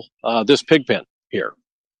control this pig pen here.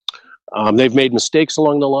 They've made mistakes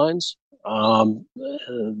along the lines.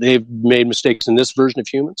 They've made mistakes in this version of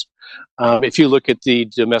humans. If you look at the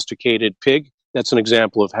domesticated pig, that's an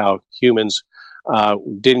example of how humans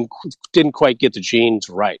didn't quite get the genes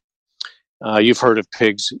right. You've heard of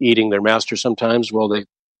pigs eating their master sometimes. Well,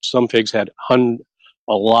 some pigs had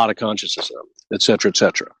a lot of consciousness in them, et cetera, et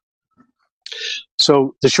cetera.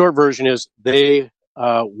 So the short version is they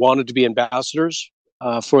wanted to be ambassadors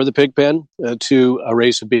for the pig pen to a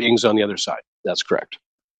race of beings on the other side. That's correct.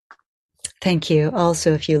 Thank you.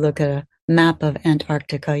 Also, if you look at a map of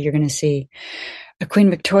Antarctica, you're going to see a Queen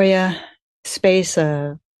Victoria space,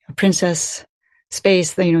 a princess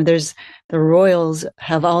space. There's the royals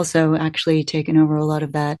have also actually taken over a lot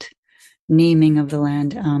of that naming of the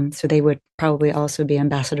land. So they would probably also be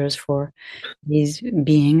ambassadors for these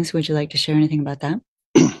beings. Would you like to share anything about that?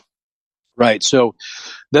 Right. So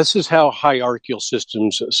this is how hierarchical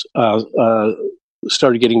systems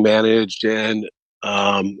started getting managed and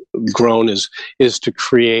grown is to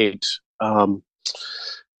create the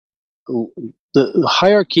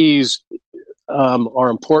hierarchies are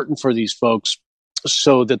important for these folks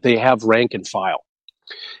so that they have rank and file.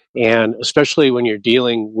 And especially when you're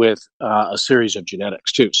dealing with a series of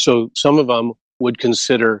genetics too. So some of them would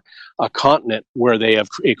consider a continent where they have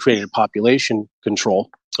created population control.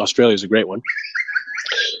 Australia is a great one.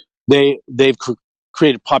 They've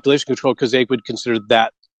created population control because they would consider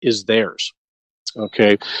that is theirs.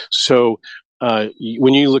 Okay, so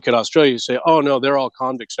when you look at Australia, you say, "Oh no, they're all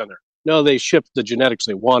convicts down there." No, they shipped the genetics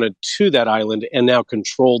they wanted to that island and now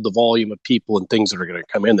controlled the volume of people and things that are going to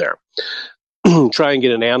come in there. Try and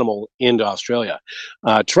get an animal into Australia.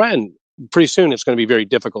 Pretty soon it's going to be very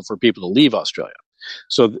difficult for people to leave Australia.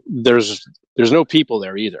 So there's no people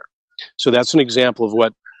there either. So that's an example of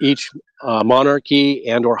what each monarchy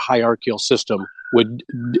and or hierarchical system would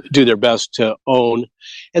do their best to own.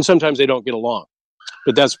 And sometimes they don't get along.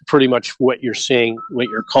 But that's pretty much what you're seeing, what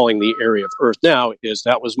you're calling the area of Earth now, is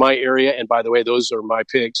that was my area. And by the way, those are my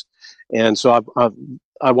pigs. And so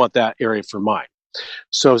I want that area for mine.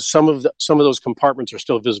 So some of those compartments are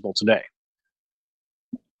still visible today.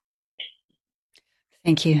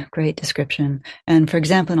 Thank you. Great description. And for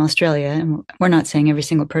example, in Australia, and we're not saying every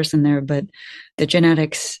single person there, but the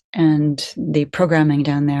genetics and the programming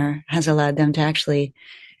down there has allowed them to actually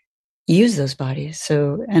use those bodies.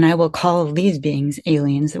 So, and I will call these beings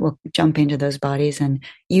aliens that will jump into those bodies and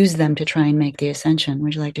use them to try and make the ascension.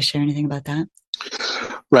 Would you like to share anything about that?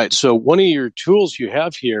 Right. So one of your tools you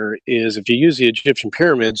have here is if you use the Egyptian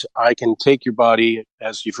pyramids, I can take your body,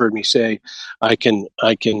 as you've heard me say, I can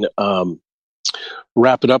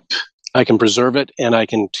wrap it up, I can preserve it, and I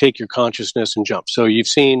can take your consciousness and jump. So you've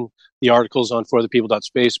seen the articles on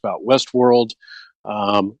forthepeople.space about Westworld,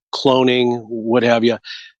 cloning, what have you.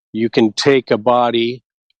 You can take a body,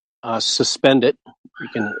 suspend it, you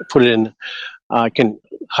can put it in, can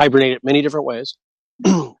hibernate it many different ways,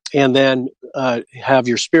 and then have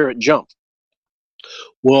your spirit jump.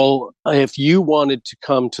 Well, if you wanted to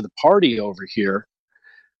come to the party over here,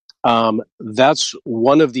 that's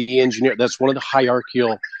one of the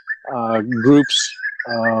hierarchical groups'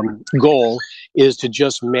 goal is to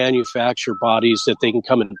just manufacture bodies that they can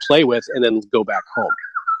come and play with and then go back home.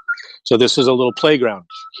 So this is a little playground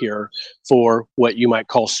here for what you might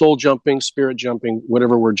call soul jumping, spirit jumping,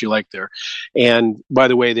 whatever word you like there. And by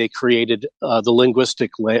the way, they created the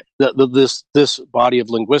linguistic this body of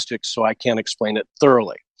linguistics, so I can't explain it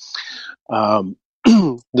thoroughly.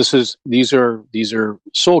 These are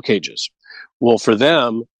soul cages. Well, for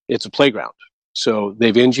them, it's a playground. So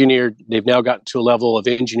they've now gotten to a level of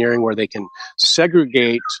engineering where they can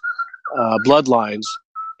segregate bloodlines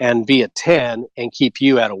and be a 10 and keep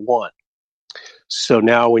you at a 1. So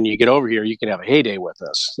now when you get over here, you can have a heyday with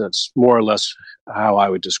us. That's more or less how I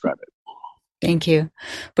would describe it. Thank you.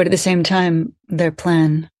 But at the same time, their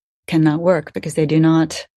plan cannot work because they do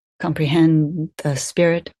not comprehend the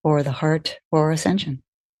spirit or the heart or ascension.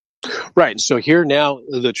 Right. So here now,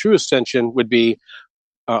 the true ascension would be,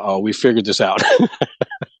 we figured this out.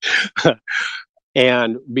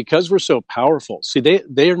 And because we're so powerful, see,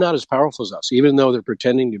 they are not as powerful as us, even though they're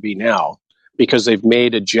pretending to be now, because they've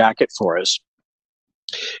made a jacket for us,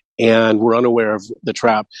 and we're unaware of the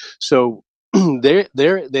trap. So they've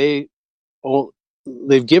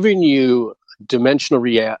given you dimensional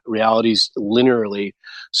realities linearly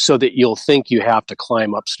so that you'll think you have to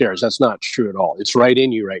climb upstairs. That's not true at all. It's right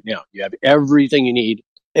in you right now. You have everything you need,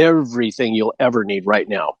 everything you'll ever need right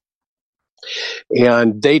now.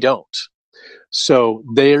 And they don't. So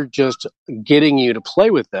they're just getting you to play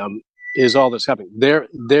with them is all that's happening.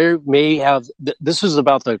 They may have, this is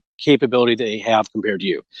about the capability they have compared to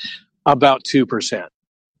you, about 2%,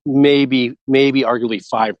 maybe arguably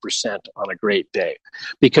 5% on a great day,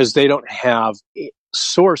 because they don't have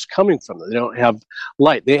source coming from them. They don't have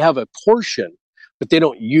light. They have a portion, but they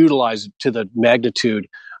don't utilize it to the magnitude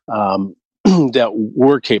that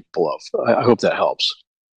we're capable of. I hope that helps.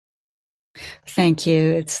 Thank you.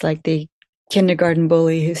 It's like the kindergarten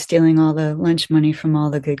bully who's stealing all the lunch money from all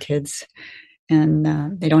the good kids,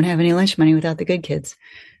 and they don't have any lunch money without the good kids.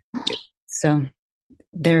 So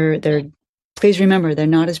they're please remember, they're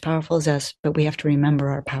not as powerful as us, but we have to remember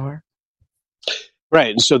our power.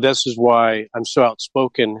 Right. And so this is why I'm so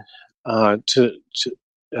outspoken,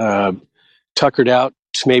 tuckered out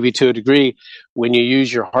maybe to a degree. When you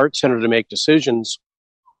use your heart center to make decisions,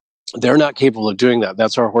 they're not capable of doing that.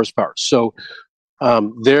 That's our horsepower. So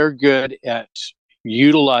they're good at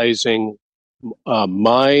utilizing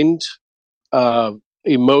mind,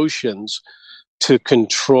 emotions to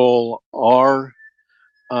control our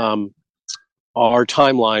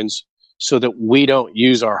timelines, so that we don't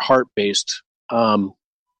use our heart-based, our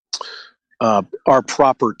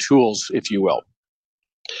proper tools, if you will.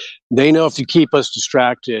 They know if you keep us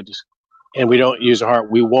distracted and we don't use our heart,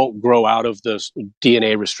 we won't grow out of the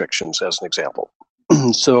DNA restrictions, as an example.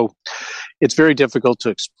 So it's very difficult to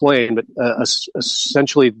explain, but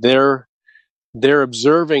essentially they're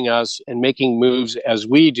observing us and making moves as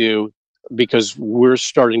we do, because we're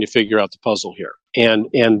starting to figure out the puzzle here.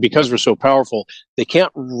 And because we're so powerful, they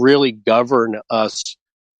can't really govern us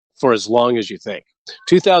for as long as you think.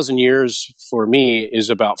 2,000 years for me is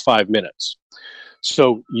about 5 minutes.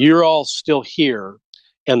 So you're all still here,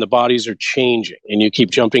 and the bodies are changing, and you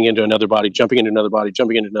keep jumping into another body, jumping into another body,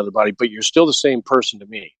 jumping into another body, but you're still the same person to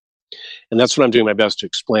me. And that's what I'm doing my best to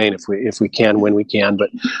explain, if we can, when we can.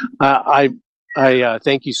 But I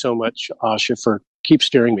thank you so much, Asha, for keep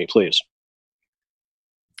steering me, please.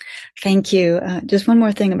 Thank you. Just one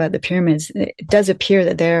more thing about the pyramids. It does appear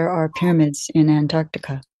that there are pyramids in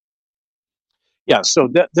Antarctica. Yeah, so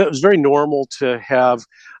that was very normal to have.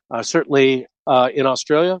 Certainly in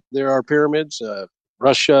Australia, there are pyramids.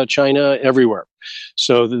 Russia, China, everywhere.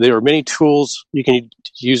 So there are many tools. You can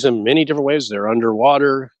use them many different ways. They're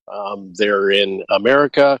underwater. They're in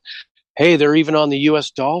America. Hey, they're even on the US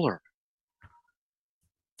dollar.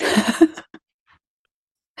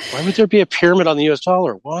 Why would there be a pyramid on the US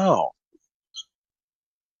dollar? Wow.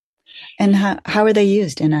 And how are they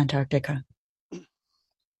used in Antarctica?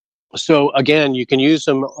 So again, you can use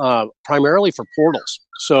them primarily for portals.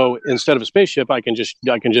 So instead of a spaceship, I can just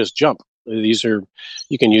jump. These are,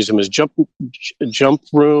 you can use them as jump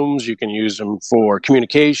rooms. You can use them for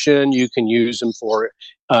communication. You can use them for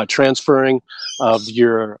transferring of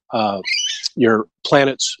your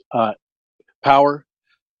planet's power.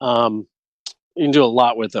 You can do a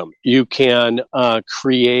lot with them. You can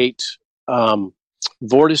create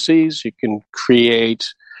vortices. You can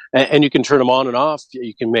create, and you can turn them on and off.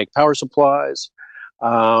 You can make power supplies.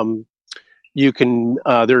 You can,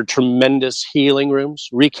 there are tremendous healing rooms.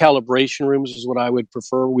 Recalibration rooms is what I would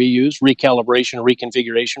prefer we use. Recalibration,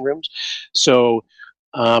 reconfiguration rooms. So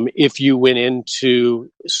if you went into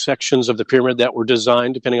sections of the pyramid that were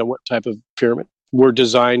designed, depending on what type of pyramid, were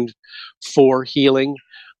designed for healing,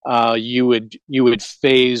 you would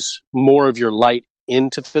phase more of your light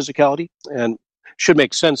into physicality. And should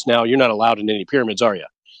make sense now. You're not allowed in any pyramids, are you?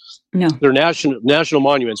 No. They're national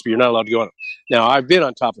monuments, but you're not allowed to go on them. Now, I've been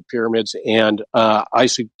on top of pyramids, and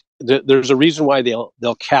there's a reason why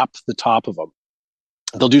they'll cap the top of them.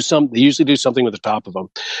 They usually do something with the top of them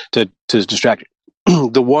to distract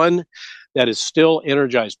you. The one that is still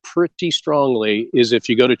energized pretty strongly is if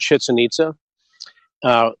you go to Chichén Itzá.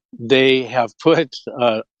 They have put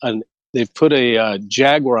a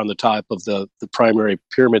jaguar on the top of the primary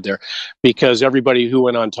pyramid there, because everybody who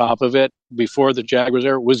went on top of it before the jaguar was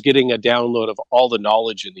there was getting a download of all the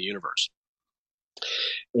knowledge in the universe.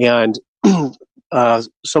 And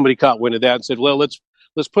somebody caught wind of that and said, well, let's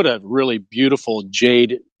put a really beautiful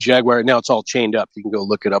jade Jaguar. Now it's all chained up. You can go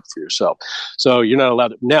look it up for yourself. So you're not allowed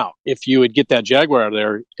to. Now, if you would get that Jaguar out of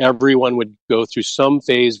there, everyone would go through some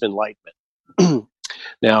phase of enlightenment.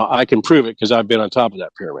 Now, I can prove it because I've been on top of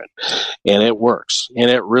that pyramid, and it works, and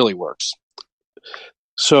it really works.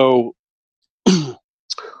 So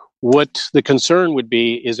what the concern would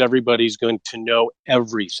be is everybody's going to know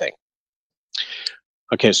everything.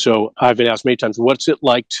 Okay, so I've been asked many times, what's it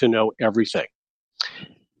like to know everything?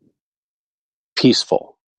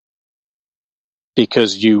 Peaceful.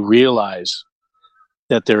 Because you realize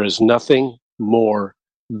that there is nothing more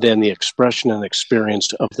than the expression and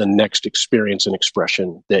experience of the next experience and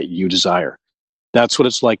expression that you desire. That's what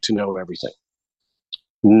it's like to know everything.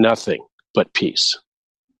 Nothing but peace.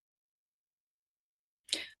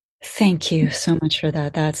 Thank you so much for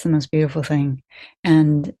that. That's the most beautiful thing.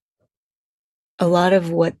 And a lot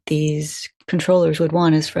of what these controllers would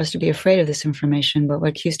want is for us to be afraid of this information. But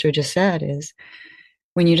what Kuster just said is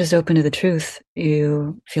when you just open to the truth,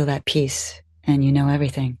 you feel that peace and you know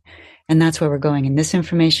everything. And that's where we're going. And this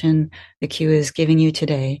information the Q is giving you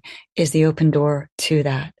today is the open door to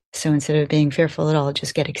that. So instead of being fearful at all,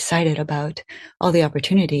 just get excited about all the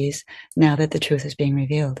opportunities now that the truth is being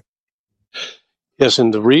revealed. Yes,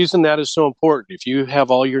 and the reason that is so important, if you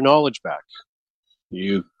have all your knowledge back,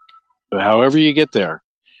 however you get there,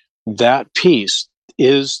 that peace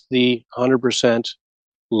is the 100%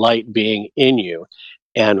 light being in you.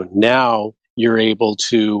 And now you're able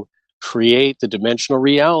to create the dimensional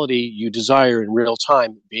reality you desire in real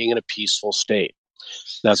time, being in a peaceful state.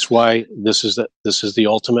 That's why this is the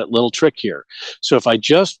ultimate little trick here. So if I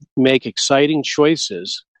just make exciting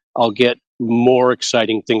choices, I'll get more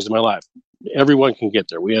exciting things in my life. Everyone can get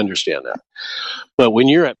there. We understand that. But when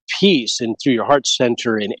you're at peace and through your heart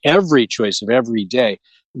center in every choice of every day,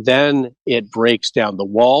 then it breaks down. The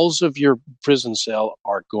walls of your prison cell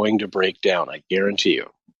are going to break down. I guarantee you.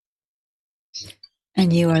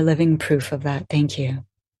 And you are living proof of that. Thank you.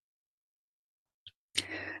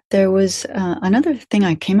 There was another thing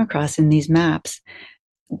I came across in these maps.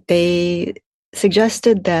 They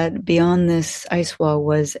suggested that beyond this ice wall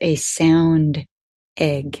was a sound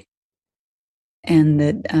egg, and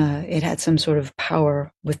that it had some sort of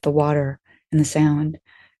power with the water and the sound.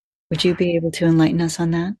 Would you be able to enlighten us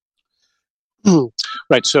on that?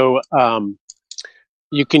 Right. So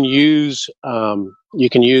you can use them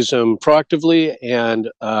proactively and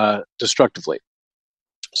destructively.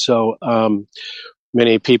 So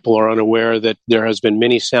many people are unaware that there has been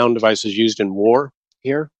many sound devices used in war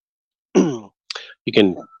here. You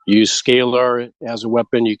can use scalar as a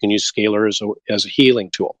weapon. You can use scalar as a healing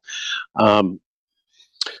tool.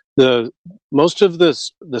 Most of the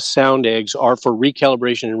sound eggs are for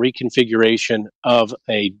recalibration and reconfiguration of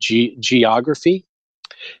a geography,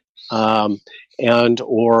 and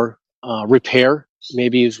or repair.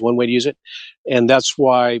 Maybe is one way to use it, and that's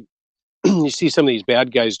why you see some of these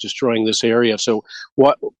bad guys destroying this area. So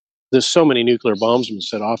there's so many nuclear bombs been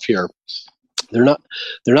set off here. They're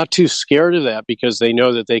not too scared of that because they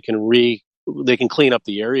know that they can clean up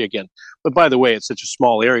the area again. But by the way, it's such a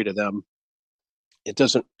small area to them. It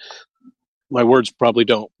doesn't. My words probably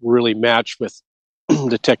don't really match with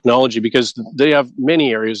the technology because they have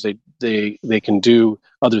many areas they can do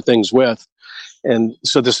other things with, and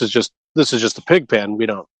so this is just the pig pen. We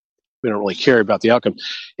don't really care about the outcome.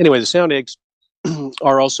 Anyway, the sound eggs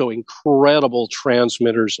are also incredible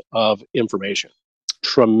transmitters of information,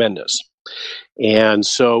 tremendous. And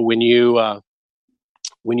so when you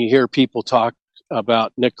hear people talk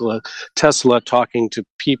about Nikola Tesla talking to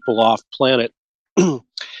people off planet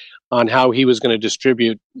on how he was going to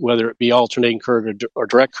distribute, whether it be alternating current or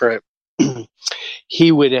direct current,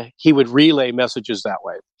 he would relay messages that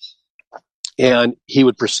way, and he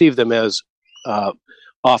would perceive them as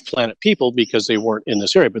off-planet people because they weren't in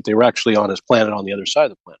this area, but they were actually on his planet on the other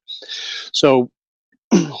side of the planet. So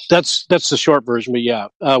that's the short version. But yeah,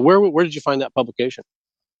 where did you find that publication?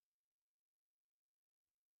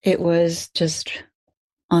 It was just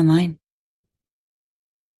online.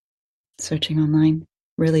 Searching online,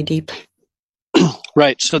 really deep.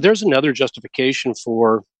 Right. So there's another justification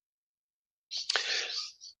for,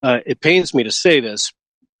 it pains me to say this,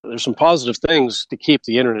 there's some positive things to keep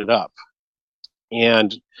the internet up.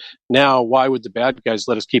 And now why would the bad guys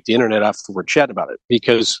let us keep the internet up if we're chatting about it?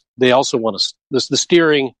 Because they also want us, the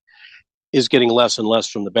steering is getting less and less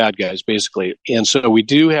from the bad guys, basically. And so we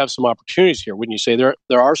do have some opportunities here. When you say there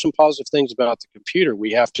are some positive things about the computer,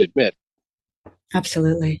 we have to admit.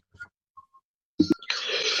 Absolutely.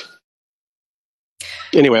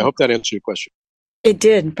 Anyway, I hope that answered your question. It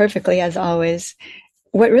did perfectly, as always.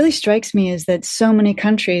 what really strikes me is that so many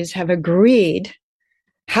countries have agreed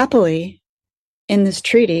happily in this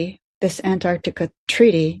treaty, this Antarctica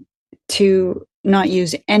treaty, to not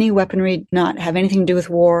use any weaponry, not have anything to do with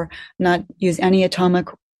war, not use any atomic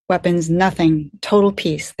weapons, nothing, total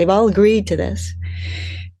peace. They've all agreed to this.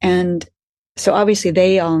 And so obviously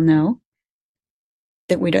they all know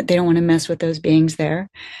that they don't want to mess with those beings there.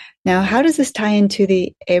 Now, how does this tie into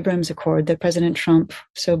the Abraham Accord that President Trump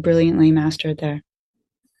so brilliantly mastered there?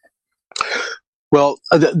 Well,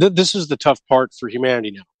 this is the tough part for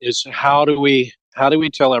humanity now, is how do we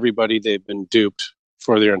tell everybody they've been duped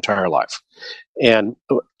for their entire life, and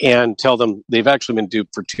tell them they've actually been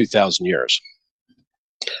duped for 2,000 years?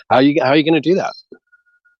 How are you going to do that?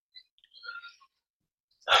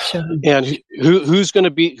 Sure. And who's going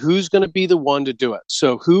to be the one to do it?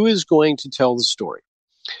 So who is going to tell the story?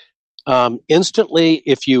 Instantly,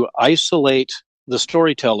 if you isolate the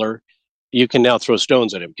storyteller, you can now throw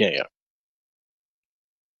stones at him, can't you?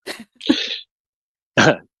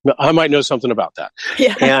 I might know something about that.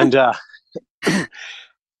 Yeah.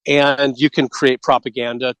 And you can create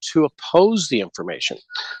propaganda to oppose the information.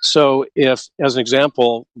 So if, as an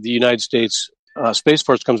example, the United States Space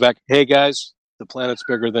Force comes back, hey guys, the planet's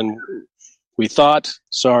bigger than we thought.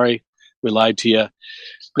 Sorry, we lied to you.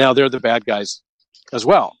 Now they're the bad guys as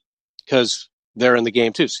well, because they're in the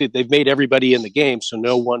game too. See, they've made everybody in the game, so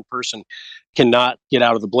no one person cannot get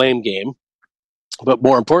out of the blame game. But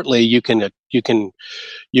more importantly, you can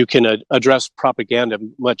address propaganda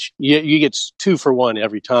much. You get 2 for 1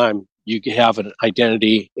 every time you have an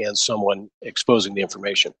identity and someone exposing the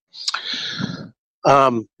information.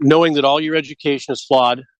 Knowing that all your education is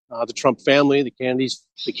flawed, the Trump family, the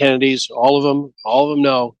Kennedys, all of them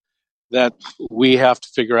know that we have to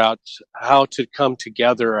figure out how to come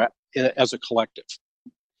together as a collective.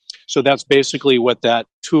 So that's basically what that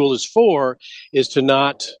tool is for: is to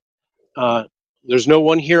not. There's no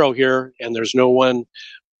one hero here, and there's no one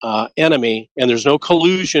enemy, and there's no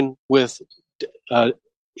collusion with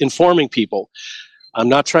informing people. I'm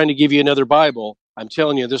not trying to give you another Bible. I'm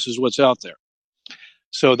telling you this is what's out there.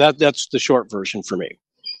 So that's the short version for me.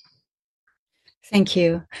 Thank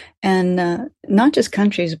you. And not just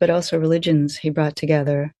countries, but also religions he brought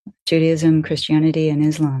together: Judaism, Christianity, and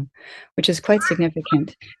Islam, which is quite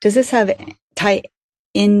significant. Does this tie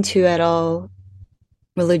into at all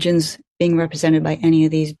religions being represented by any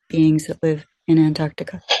of these beings that live in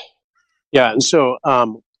Antarctica? Yeah, and so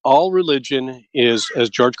all religion is, as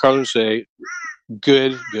George Carlin would say,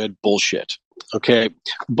 good bullshit. Okay,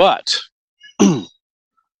 but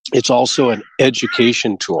it's also an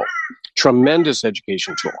education tool, tremendous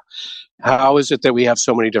education tool. How is it that we have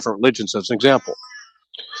so many different religions? As an example,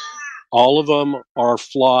 all of them are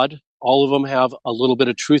flawed. All of them have a little bit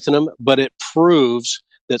of truth in them, but it proves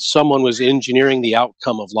that someone was engineering the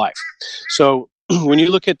outcome of life. So when you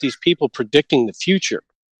look at these people predicting the future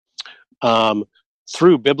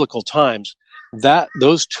through biblical times,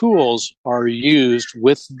 those tools are used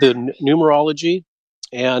with the numerology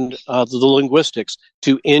and the linguistics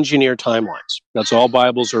to engineer timelines. That's all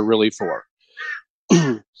Bibles are really for.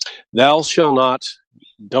 Thou shall not,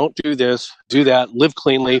 don't do this, do that, live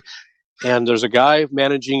cleanly. And there's a guy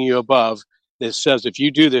managing you above that says, if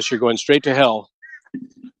you do this, you're going straight to hell.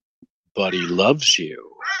 But he loves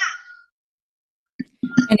you.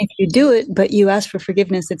 And if you do it, but you ask for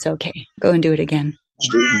forgiveness, it's okay. Go and do it again.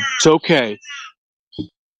 It's okay.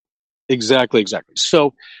 Exactly.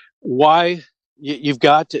 So why you've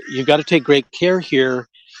got to take great care here,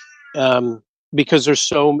 because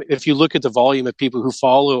if you look at the volume of people who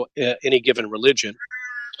follow any given religion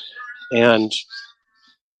and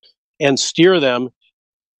steer them,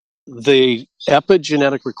 the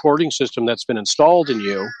epigenetic recording system that's been installed in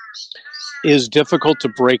you is difficult to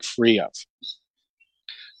break free of.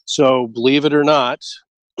 So believe it or not,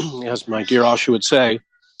 as my dear Asha would say,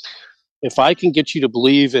 if I can get you to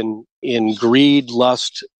believe in greed,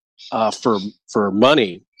 lust for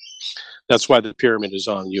money, that's why the pyramid is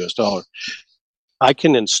on US dollar. I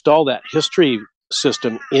can install that history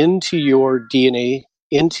system into your DNA,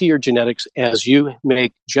 into your genetics, as you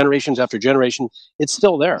make generations after generation. It's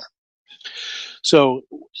still there. So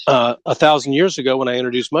 1,000 years ago, when I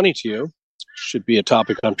introduced money to you, should be a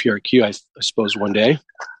topic on PRQ, I suppose one day,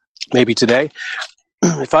 maybe today.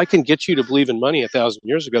 If I can get you to believe in money 1,000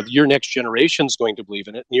 years ago, your next generation is going to believe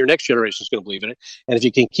in it, and your next generation is going to believe in it. And if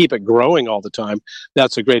you can keep it growing all the time,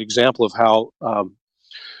 that's a great example of how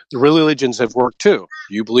the religions have worked too.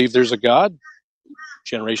 You believe there's a God,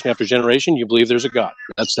 generation after generation, you believe there's a God.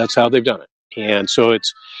 That's how they've done it. And so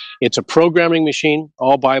it's a programming machine.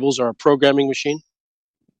 All Bibles are a programming machine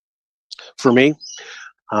for me,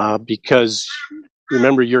 because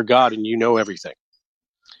remember you're God and you know everything.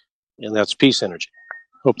 And that's peace energy.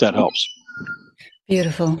 Hope that helps.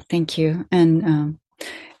 Beautiful. Thank you. And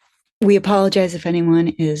we apologize if anyone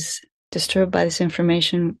is disturbed by this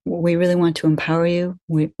information. We really want to empower you.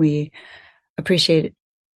 We appreciate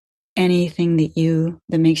anything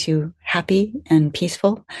that makes you happy and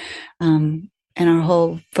peaceful. And our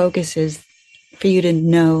whole focus is for you to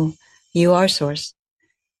know you are source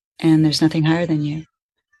and there's nothing higher than you.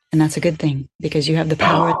 And that's a good thing because you have the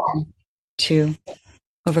power to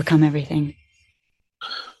overcome everything.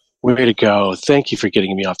 Way to go. Thank you for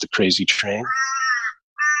getting me off the crazy train.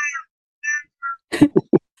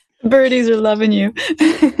 Birdies are loving you.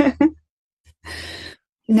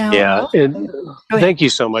 Now, yeah. Thank you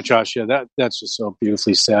so much, Asha. That's just so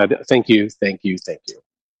beautifully said. Thank you. Thank you. Thank you.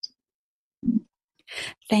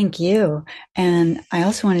 Thank you. And I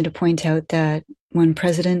also wanted to point out that when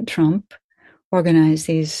President Trump organized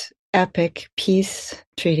these epic peace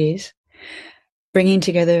treaties, bringing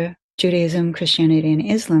together Judaism, Christianity, and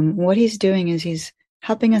Islam, what he's doing is he's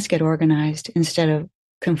helping us get organized instead of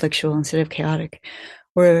conflictual, instead of chaotic.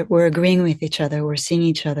 We're agreeing with each other. We're seeing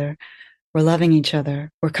each other. We're loving each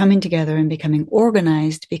other. We're coming together and becoming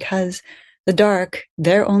organized because the dark,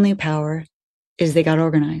 their only power is they got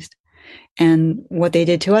organized. And what they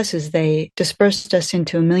did to us is they dispersed us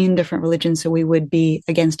into a million different religions so we would be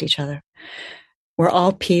against each other. We're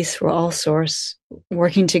all peace. We're all source.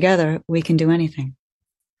 Working together, we can do anything.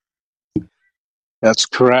 That's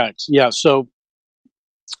correct. Yeah. So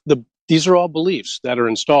these are all beliefs that are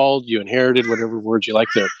installed. You inherited, whatever word you like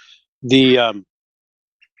there. The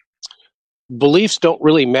beliefs don't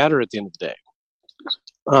really matter at the end of the day.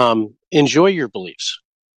 Enjoy your beliefs.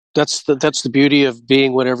 That's the beauty of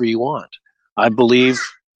being whatever you want. I believe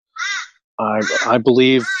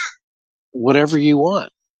whatever you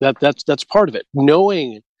want. That's part of it.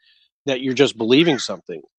 Knowing that you're just believing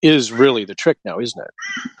something is really the trick now, isn't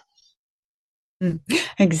it?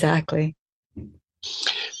 Exactly.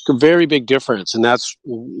 A very big difference, and that's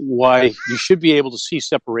why you should be able to see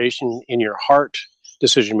separation in your heart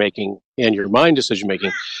decision making and your mind decision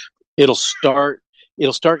making. It'll start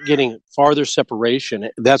getting farther separation.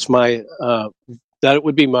 That's that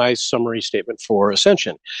would be my summary statement for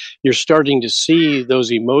ascension. You're starting to see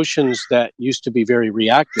those emotions that used to be very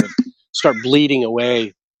reactive start bleeding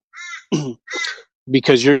away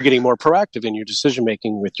because you're getting more proactive in your decision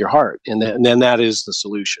making with your heart, and then that is the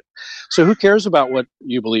solution. So who cares about what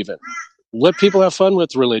you believe in? Let people have fun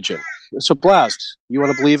with religion. It's a blast. You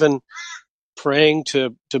want to believe in praying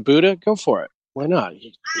to Buddha? Go for it. Why not?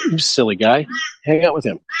 You silly guy. Hang out with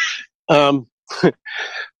him.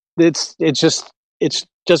 It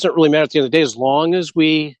doesn't really matter at the end of the day, as long as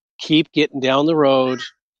we keep getting down the road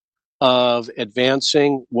of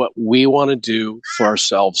advancing what we want to do for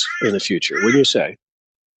ourselves in the future. What do you say?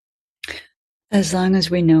 As long as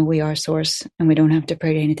we know we are source and we don't have to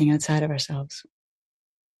pray to anything outside of ourselves.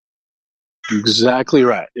 Exactly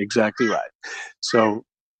right. Exactly right. So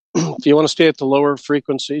if you want to stay at the lower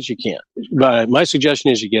frequencies, you can. But my suggestion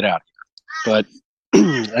is you get out of here.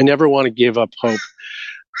 But I never want to give up hope.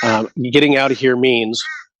 Getting out of here means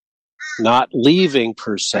not leaving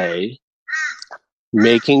per se.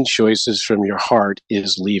 Making choices from your heart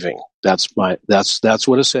is leaving. That's what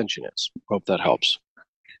ascension is. Hope that helps.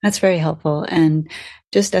 That's very helpful. And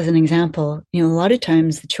just as an example, a lot of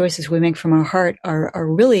times the choices we make from our heart are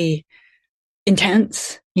really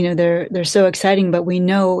intense. They're so exciting, but we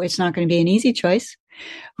know it's not going to be an easy choice.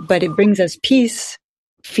 But it brings us peace,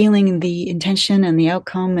 feeling the intention and the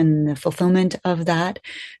outcome and the fulfillment of that.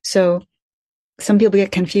 So some people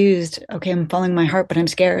get confused. Okay, I'm following my heart, but I'm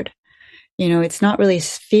scared. It's not really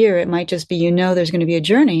fear. It might just be, there's going to be a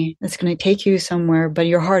journey that's going to take you somewhere, but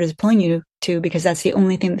your heart is pulling you to, because that's the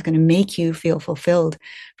only thing that's going to make you feel fulfilled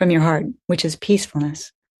from your heart, which is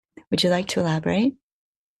peacefulness. Would you like to elaborate?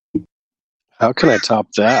 How can I top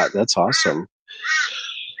that? That's awesome.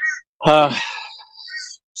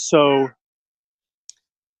 So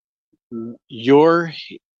you're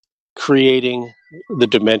creating the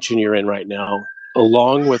dimension you're in right now,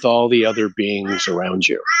 along with all the other beings around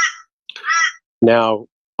you. Now,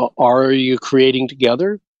 are you creating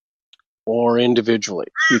together or individually?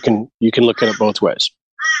 You can look at it both ways.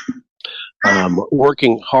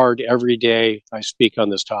 Working hard every day, I speak on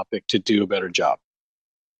this topic to do a better job.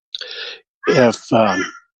 If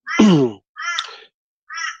the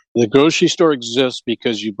grocery store exists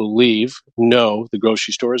because you know the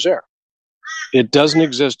grocery store is there. It doesn't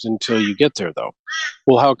exist until you get there, though.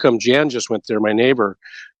 Well, how come Jan just went there, my neighbor?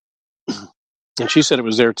 And she said it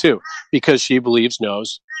was there too, because she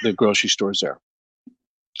knows the grocery store is there.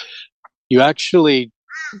 You actually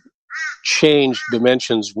changed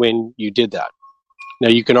dimensions when you did that. Now,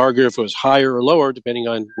 you can argue if it was higher or lower, depending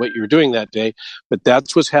on what you were doing that day, but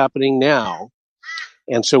that's what's happening now.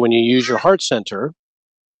 And so when you use your heart center,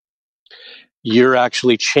 you're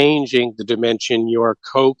actually changing the dimension you're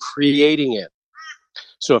co-creating it.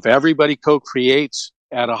 So if everybody co-creates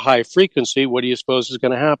at a high frequency, what do you suppose is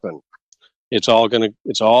going to happen? It's all going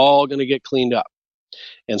to get cleaned up.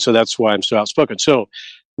 And so that's why I'm so outspoken. So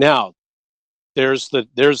now there's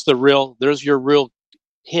your real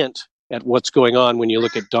hint at what's going on when you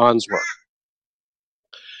look at Don's work.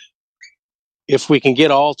 If we can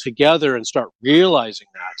get all together and start realizing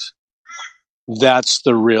that, that's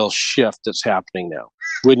the real shift that's happening now,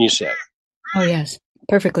 wouldn't you say? Oh, yes.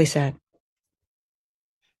 Perfectly said.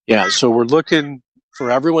 Yeah, so we're looking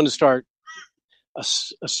for everyone to start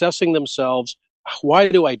assessing themselves. Why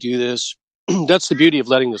do I do this? That's the beauty of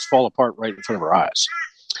letting this fall apart right in front of our eyes.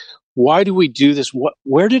 Why do we do this?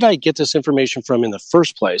 Where did I get this information from in the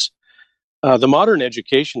first place? The modern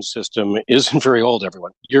education system isn't very old,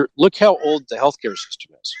 everyone. Look how old the healthcare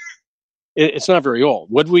system is. It's not very old.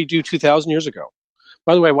 What did we do 2,000 years ago?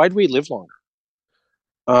 By the way, why did we live longer?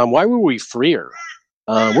 Why were we freer?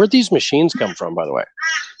 Where'd these machines come from, by the way?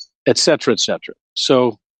 Et cetera, et cetera.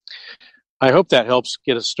 So I hope that helps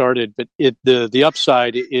get us started, but the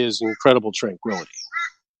upside is incredible tranquility.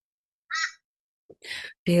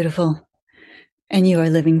 Beautiful. And you are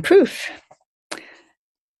living proof.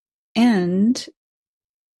 And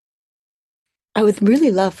I would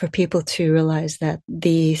really love for people to realize that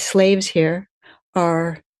the slaves here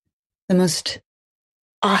are the most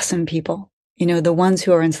awesome people. You know, the ones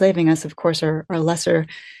who are enslaving us, of course, are lesser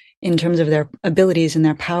in terms of their abilities and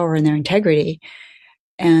their power and their integrity.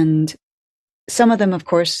 And some of them, of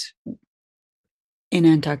course, in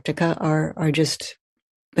Antarctica are just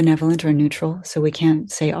benevolent or neutral. So we can't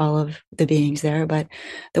say all of the beings there, but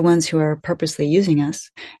the ones who are purposely using us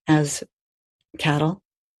as cattle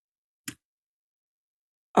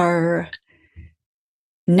are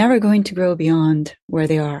never going to grow beyond where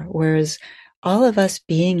they are. Whereas all of us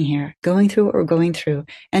being here, going through what we're going through,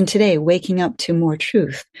 and today waking up to more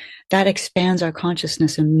truth, that expands our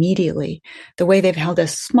consciousness immediately. The way they've held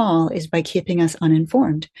us small is by keeping us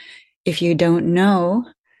uninformed. If you don't know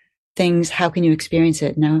things, how can you experience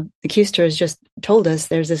it? Now, the Q-Star has just told us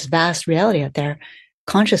there's this vast reality out there.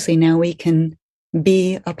 Consciously, now we can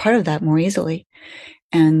be a part of that more easily.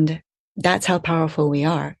 And that's how powerful we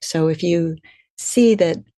are. So if you see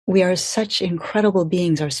that we are such incredible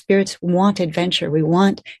beings, our spirits want adventure, we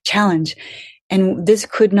want challenge, and this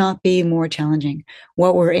could not be more challenging,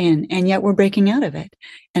 what we're in, and yet we're breaking out of it.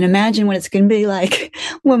 And imagine what it's going to be like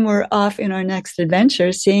when we're off in our next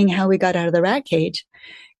adventure, seeing how we got out of the rat cage.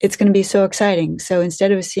 It's going to be so exciting. So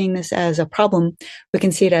instead of seeing this as a problem, we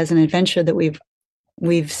can see it as an adventure that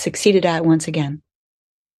we've succeeded at once again.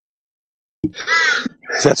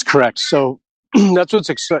 That's correct. So that's what's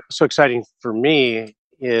so exciting for me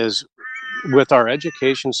is with our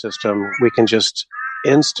education system, we can just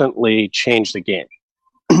instantly change the game.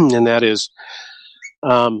 And that is,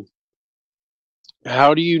 how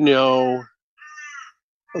do you know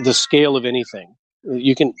the scale of anything?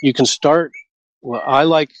 You can start. Well, I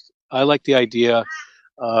like the idea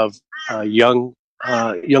of young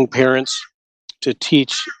parents to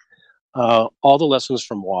teach all the lessons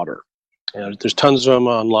from water. And there's tons of them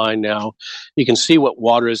online now. You can see what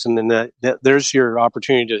water is, and then there's your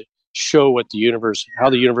opportunity to show how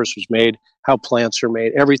the universe was made, how plants are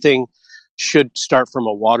made. Everything should start from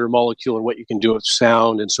a water molecule and what you can do with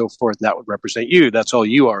sound and so forth. And that would represent you. That's all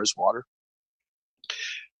you are, is water.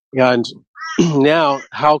 And now,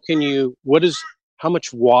 how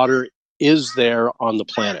much water is there on the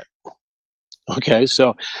planet? Okay,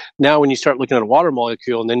 so now when you start looking at a water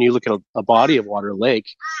molecule and then you look at a body of water, a lake,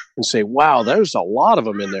 and say, wow, there's a lot of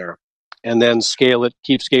them in there. And then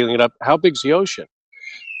keep scaling it up. How big's the ocean?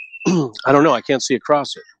 I don't know. I can't see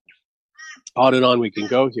across it. On and on we can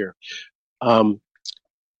go here.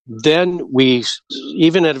 Then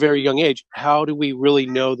even at a very young age, how do we really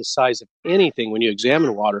know the size of anything when you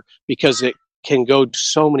examine water? Because it can go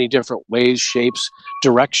so many different ways, shapes,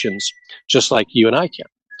 directions, just like you and I can.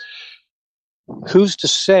 Who's to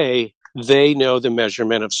say they know the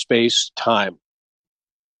measurement of space, time?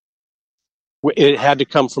 It had to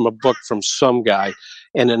come from a book from some guy.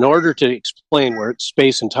 And in order to explain where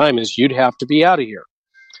space and time is, you'd have to be out of here.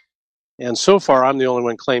 And so far, I'm the only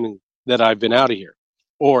one claiming that I've been out of here,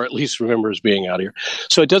 or at least remembers being out of here.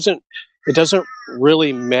 So it doesn't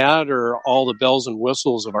really matter all the bells and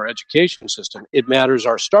whistles of our education system. It matters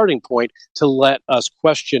our starting point to let us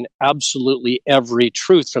question absolutely every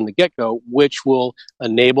truth from the get-go, which will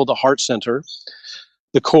enable the heart center,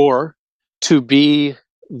 the core, to be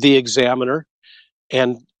the examiner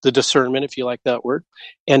and the discernment, if you like that word,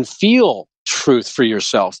 and feel truth for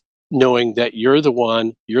yourself, knowing that you're the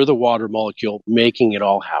one, you're the water molecule making it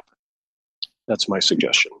all happen. That's my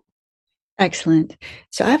suggestion. Excellent.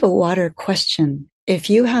 So I have a water question. If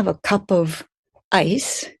you have a cup of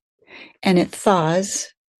ice and it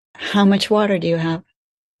thaws, how much water do you have?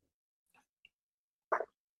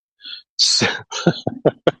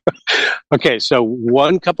 Okay, so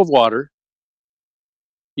 1 cup of water.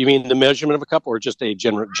 You mean the measurement of a cup or just a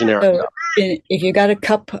generic cup? If you got a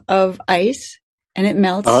cup of ice and it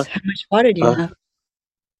melts, how much water do you have?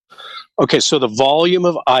 Okay, so the volume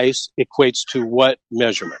of ice equates to what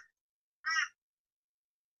measurement?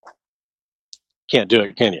 Can't do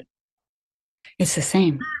it, can you? It's the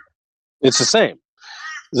same. It's the same.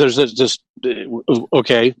 There's just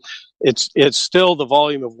okay. It's still the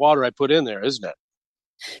volume of water I put in there, isn't it?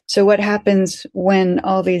 So what happens when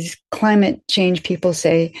all these climate change people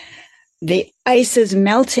say the ice is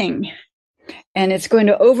melting and it's going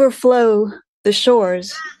to overflow the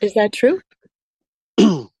shores? Is that true?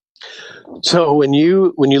 So when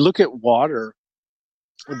you look at water,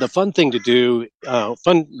 the fun thing to do,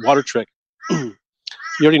 fun water trick. You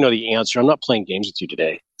already know the answer. I'm not playing games with you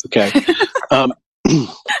today. Okay.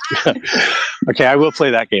 Okay, I will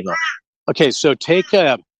play that game now. Okay, so take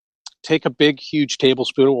a big, huge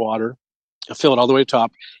tablespoon of water, fill it all the way to the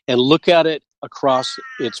top, and look at it across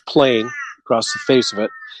its plane, across the face of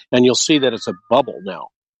it, and you'll see that it's a bubble now.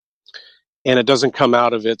 And it doesn't come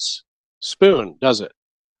out of its spoon, does it?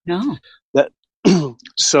 No.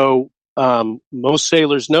 So most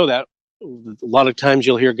sailors know that. A lot of times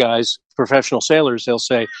you'll hear guys, professional sailors, they'll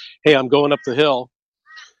say, "Hey, I'm going up the hill."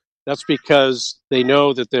 That's because they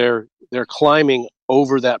know that they're climbing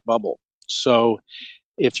over that bubble. So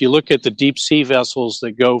if you look at the deep sea vessels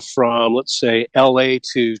that go from, let's say, LA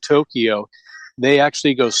to Tokyo, they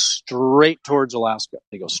actually go straight towards Alaska.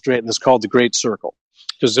 They go straight, and it's called the Great Circle,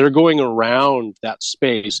 because they're going around that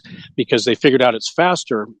space because they figured out it's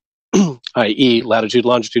faster, i.e. latitude,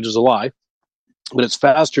 longitude is a lie, but it's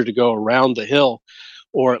faster to go around the hill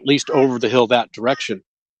or at least over the hill that direction,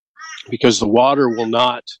 because the water will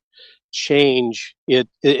not change. It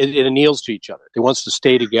anneals to each other. It wants to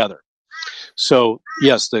stay together. So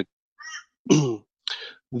yes, the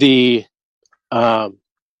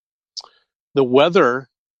weather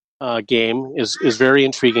game is very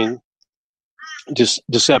intriguing.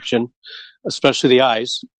 Deception, especially the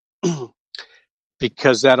ice,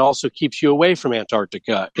 because that also keeps you away from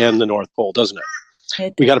Antarctica and the North Pole, doesn't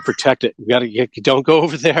it? We got to protect it. Don't go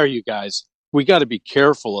over there, you guys. We got to be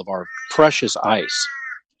careful of our precious ice.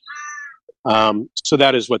 So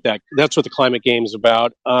that's what the climate game is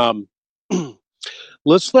about.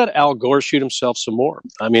 Let's let Al Gore shoot himself some more.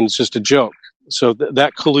 I mean, it's just a joke. So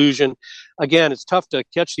that collusion, again, it's tough to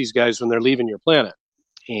catch these guys when they're leaving your planet.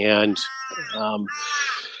 And a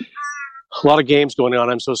lot of games going on.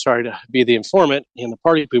 I'm so sorry to be the informant and the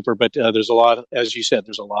party pooper, but there's a lot, as you said,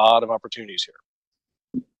 there's a lot of opportunities here.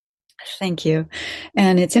 Thank you.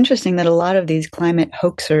 And it's interesting that a lot of these climate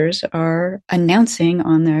hoaxers are announcing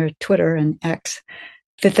on their Twitter and X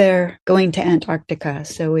that they're going to Antarctica.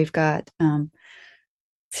 So we've got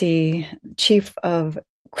the chief of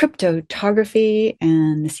cryptography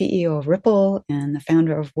and the CEO of Ripple and the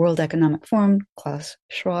founder of World Economic Forum, Klaus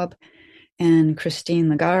Schwab, and Christine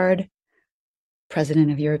Lagarde, president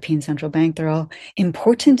of European Central Bank. They're all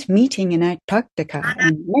important meeting in Antarctica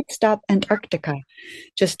and next stop Antarctica.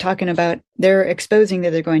 Just talking about they're exposing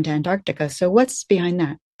that they're going to Antarctica. So what's behind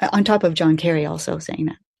that? On top of John Kerry also saying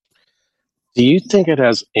that. Do you think it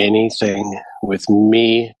has anything with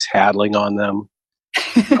me tattling on them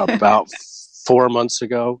about 4 months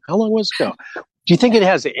ago? How long was it ago? Do you think it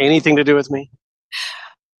has anything to do with me?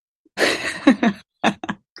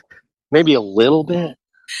 Maybe a little bit.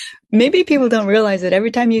 Maybe people don't realize that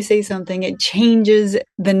every time you say something, it changes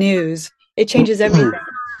the news. It changes everything.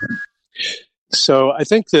 So I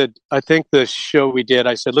think the show we did,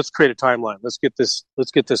 I said, let's create a timeline. Let's get this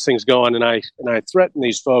things going. And I threatened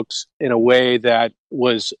these folks in a way that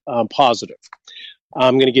was positive.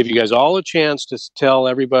 I'm going to give you guys all a chance to tell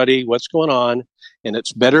everybody what's going on, and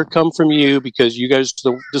it's better come from you because you guys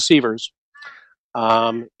are the deceivers.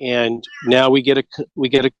 And now we get a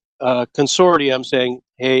consortium saying,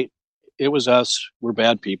 hey, it was us. We're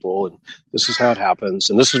bad people, and this is how it happens,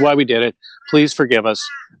 and this is why we did it. Please forgive us.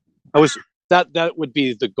 That would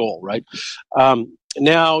be the goal, right?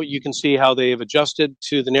 Now you can see how they've adjusted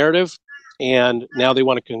to the narrative, and now they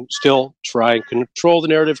want to still try and control the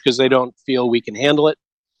narrative because they don't feel we can handle it.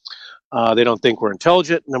 They don't think we're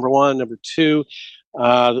intelligent, number one. Number two,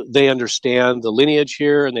 They understand the lineage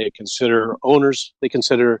here, and they consider owners. They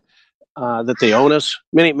consider that they own us.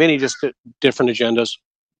 Many just different agendas.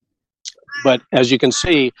 But as you can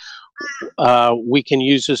see, we can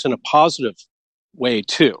use this in a positive way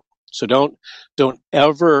too. So don't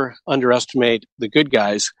ever underestimate the good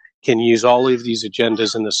guys can use all of these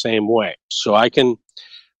agendas in the same way. So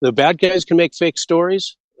the bad guys can make fake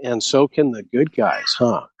stories, and so can the good guys,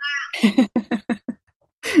 huh?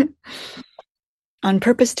 On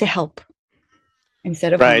purpose to help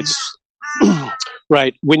instead of right.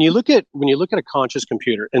 Right. When you look at a conscious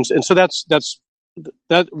computer, and so that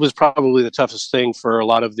was probably the toughest thing for a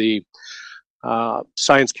lot of the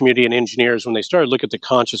science community and engineers when they started looking at the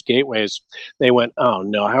conscious gateways. They went, "Oh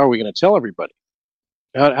no, how are we going to tell everybody?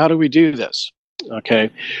 How do we do this?"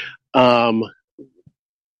 Okay. So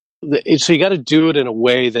you got to do it in a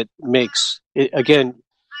way that makes it, again,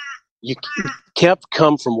 you can't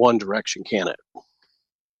come from one direction, can it?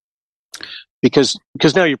 Because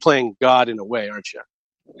now you're playing God in a way, aren't you?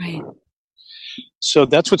 Right. So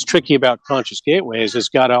that's what's tricky about conscious gateways. It's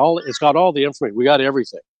got all the information. We got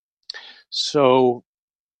everything. So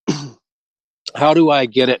how do I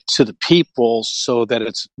get it to the people so that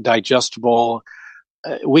it's digestible?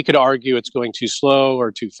 We could argue it's going too slow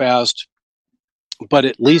or too fast, but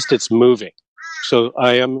at least it's moving. So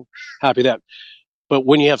I am happy that. But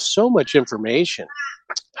when you have so much information,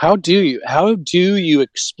 how do you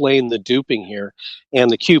explain the duping here? And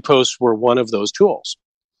the Q posts were one of those tools.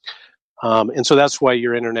 And so that's why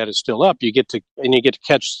your internet is still up. You get to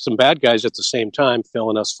catch some bad guys at the same time,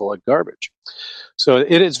 filling us full of garbage. So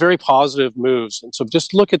it is very positive moves. And so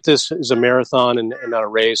just look at this as a marathon and not a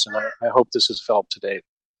race. And I hope this has helped today.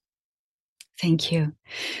 Thank you.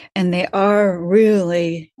 And they are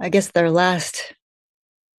really, I guess their last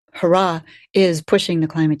hurrah is pushing the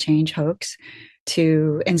climate change hoax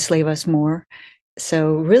to enslave us more.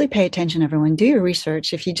 So really pay attention, everyone. Do your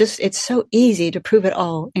research. It's so easy to prove it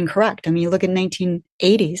all incorrect. I mean, you look at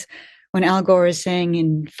 1980s when Al Gore is saying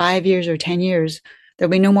in 5 years or 10 years,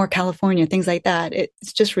 there'll be no more California, things like that.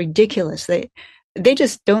 It's just ridiculous. They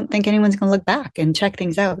just don't think anyone's going to look back and check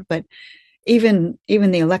things out. But even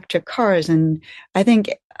the electric cars, and I think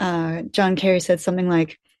John Kerry said something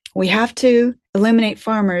like, we have to eliminate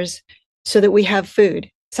farmers so that we have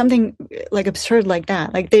food. Something like absurd like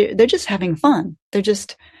that. Like they're just having fun. They're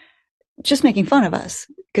just making fun of us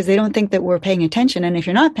because they don't think that we're paying attention. And if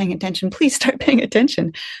you're not paying attention, please start paying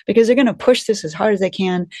attention because they're going to push this as hard as they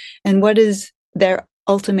can. And what is their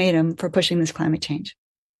ultimatum for pushing this climate change?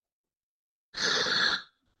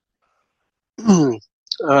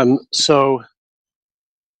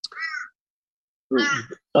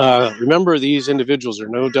 Remember, these individuals are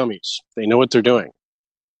no dummies. They know what they're doing.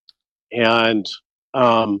 And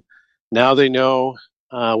now they know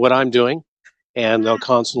what I'm doing, and they'll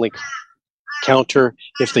constantly counter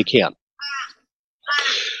if they can.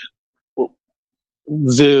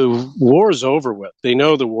 The war is over with. They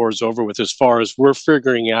know the war is over with as far as we're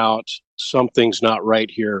figuring out something's not right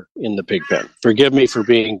here in the pig pen. Forgive me for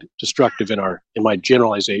being destructive in my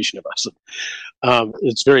generalization of us.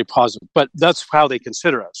 It's very positive, but that's how they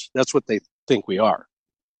consider us. That's what they think we are.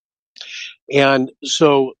 And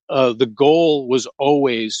so the goal was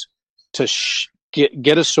always to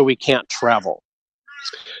get us so we can't travel.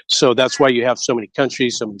 So that's why you have so many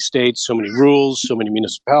countries, so many states, so many rules, so many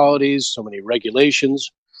municipalities, so many regulations.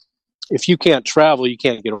 If you can't travel, you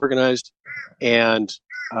can't get organized, and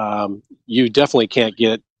you definitely can't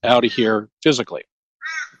get out of here physically.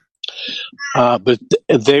 But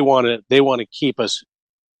they want to keep us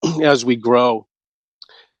as we grow.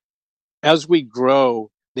 As we grow,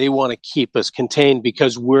 they want to keep us contained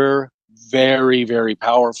because we're very, very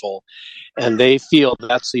powerful, and they feel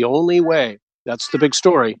that's the only way. That's the big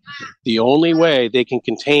story. The only way they can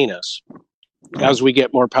contain us as we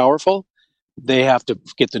get more powerful, they have to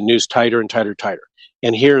get the noose tighter and tighter, tighter.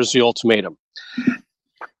 And here's the ultimatum.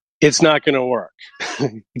 It's not going to work.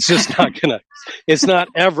 It's just not going to, it's not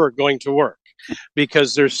ever going to work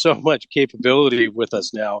because there's so much capability with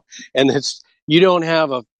us now. And you don't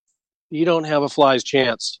have a fly's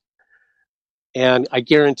chance. And I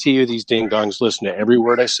guarantee you these ding-dongs listen to every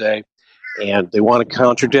word I say, and they want to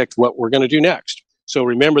contradict what we're going to do next. So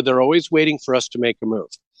remember, they're always waiting for us to make a move.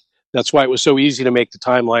 That's why it was so easy to make the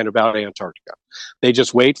timeline about Antarctica. They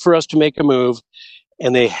just wait for us to make a move,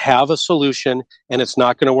 and they have a solution, and it's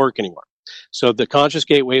not going to work anymore. So the Conscious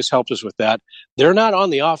Gateways helped us with that. They're not on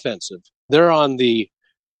the offensive. They're on the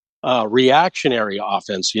reactionary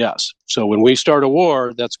offense, yes. So when we start a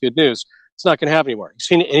war, that's good news. It's not going to happen anymore.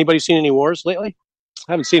 Anybody seen any wars lately?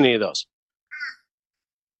 I haven't seen any of those.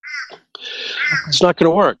 It's not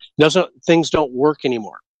going to work. Things don't work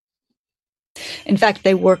anymore. In fact,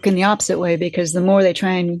 they work in the opposite way, because the more they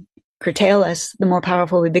try and curtail us, the more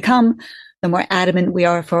powerful we become, the more adamant we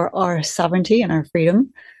are for our sovereignty and our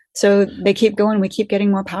freedom. So they keep going. We keep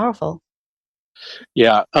getting more powerful.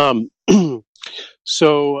 Yeah.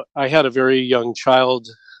 So I had a very young child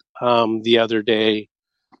the other day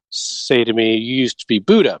say to me, "You used to be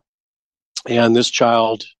Buddha." And this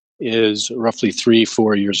child is roughly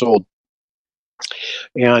 3-4 years old.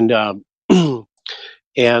 And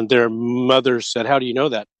and their mother said, "How do you know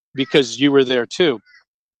that?" "Because you were there too.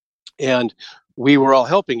 And we were all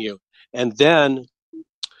helping you. And then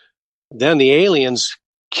the aliens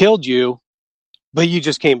killed you, but you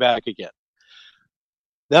just came back again."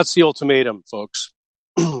 That's the ultimatum, folks.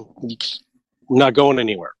 Not going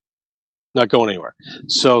anywhere. Not going anywhere.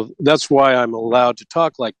 So that's why I'm allowed to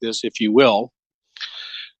talk like this, if you will,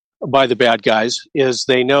 by the bad guys, is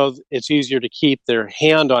they know it's easier to keep their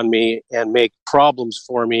hand on me and make problems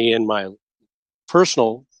for me in my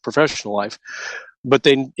personal, professional life, but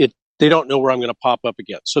they don't know where I'm going to pop up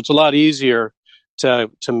again. So it's a lot easier to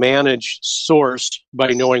manage source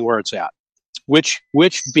by knowing where it's at. Which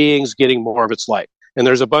being's getting more of its light? And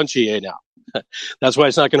there's a bunch of you now. That's why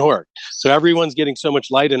it's not going to work. So everyone's getting so much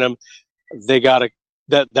light in them.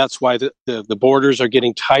 That's why the borders are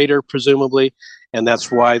getting tighter, presumably, and that's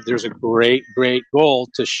why there's a great goal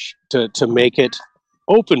to make it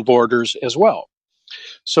open borders as well.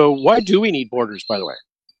 So why do we need borders, by the way?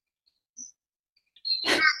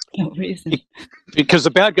 No reason. Because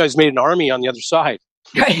the bad guys made an army on the other side.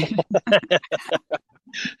 Right.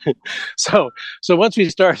 So once we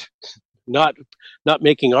start not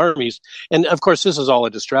making armies, and of course this is all a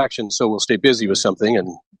distraction, so we'll stay busy with something and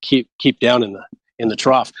keep down in the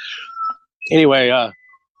trough. Anyway,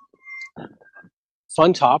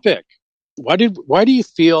 fun topic. Why do you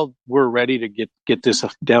feel we're ready to get this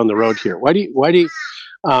down the road here? Why do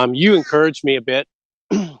you encourage me a bit,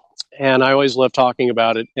 and I always love talking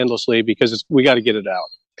about it endlessly because we got to get it out.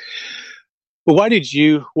 But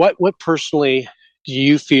what personally do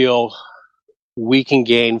you feel we can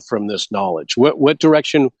gain from this knowledge? What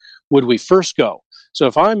direction would we first go? So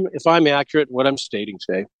if I'm accurate in what I'm stating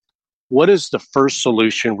today, what is the first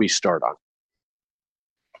solution we start on?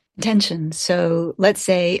 Intention. So let's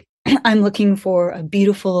say I'm looking for a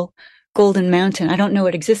beautiful golden mountain. I don't know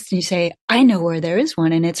it exists. And you say, I know where there is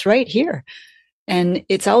one, and it's right here. And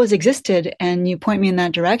it's always existed. And you point me in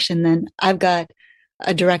that direction. Then I've got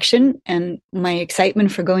a direction, and my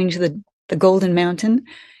excitement for going to the golden mountain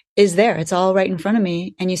is there. It's all right in front of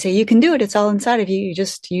me. And you say, you can do it. It's all inside of you. You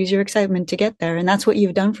just use your excitement to get there. And that's what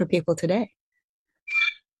you've done for people today.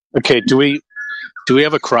 Okay. Do we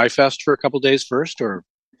have a cry fest for a couple days first, or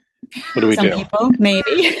what do we do? Some people,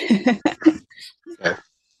 maybe. Okay.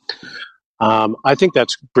 I think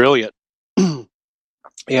that's brilliant.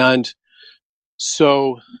 And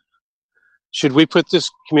so should we put this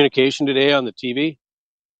communication today on the TV?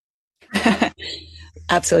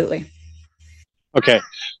 Absolutely. Okay.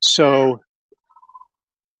 So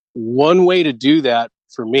one way to do that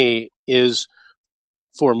for me is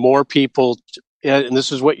for more people, and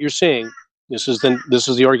this is what you're seeing. This is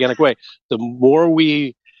the organic way. The more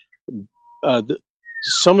we,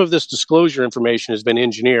 some of this disclosure information has been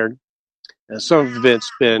engineered, and some of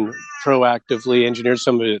it's been proactively engineered.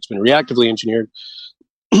 Some of it's been reactively engineered.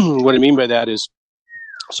 What I mean by that is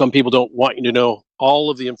some people don't want you to know all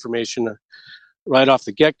of the information right off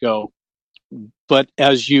the get-go. But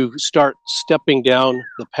as you start stepping down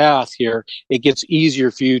the path here, it gets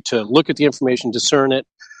easier for you to look at the information, discern it.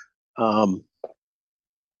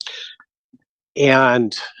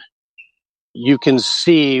 And you can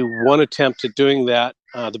see one attempt at doing that,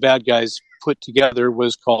 the bad guys put together,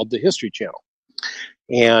 was called the History Channel.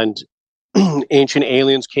 And Ancient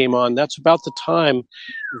Aliens came on. That's about the time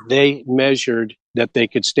they measured that they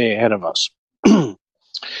could stay ahead of us.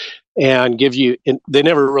 And they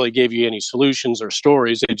never really gave you any solutions or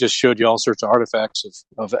stories. They just showed you all sorts of artifacts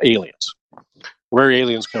of aliens, where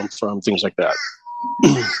aliens come from, things like that.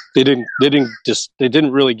 They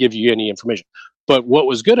didn't really give you any information. But what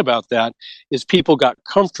was good about that is people got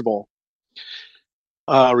comfortable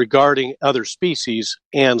regarding other species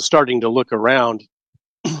and starting to look around.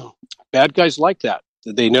 Bad guys like that.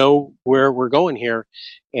 They know where we're going here,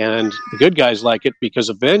 and the good guys like it because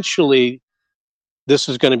eventually this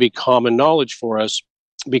is going to be common knowledge for us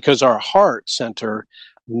because our heart center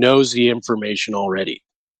knows the information already.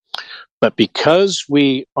 But because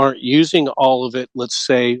we aren't using all of it, let's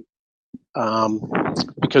say,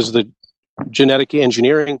 because of the genetic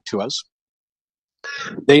engineering to us,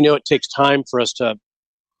 they know it takes time for us to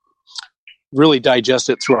really digest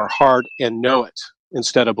it through our heart and know it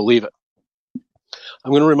instead of believe it.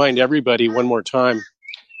 I'm going to remind everybody one more time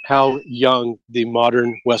how young the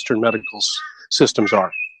modern Western medical systems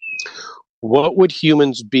are. What would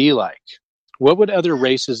humans be like? What would other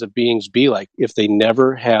races of beings be like if they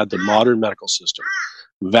never had the modern medical system?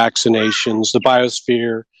 Vaccinations, the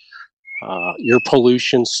biosphere, your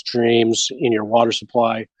pollution streams in your water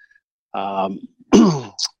supply,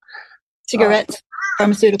 cigarettes,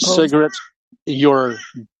 pharmaceuticals. Cigarettes. Your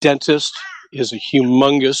dentist is a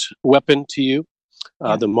humongous weapon to you.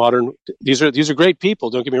 The modern, these are great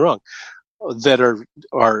people, don't get me wrong, that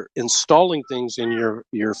are installing things in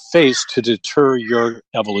your face to deter your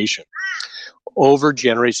evolution over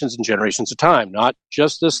generations and generations of time, not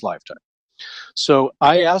just this lifetime. So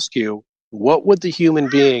I ask you, what would the human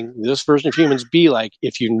being, this version of humans, be like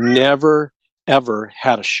if you never, ever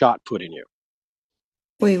had a shot put in you?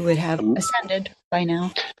 We would have ascended by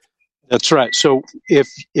now. That's right. So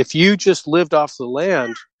if you just lived off the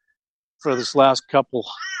land for this last couple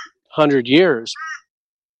 100 years,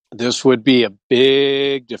 this would be a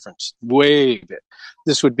big difference. Way big.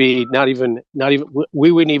 This would be not even.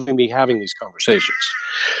 We wouldn't even be having these conversations.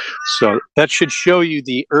 So that should show you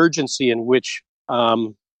the urgency in which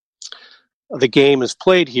the game is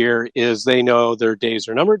played here. Is they know their days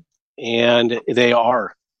are numbered, and they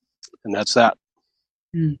are, and that's that.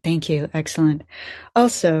 Thank you. Excellent.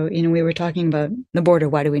 Also, we were talking about the border.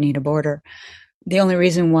 Why do we need a border? The only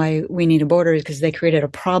reason why we need a border is because they created a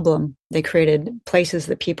problem. They created places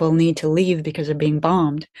that people need to leave because they're being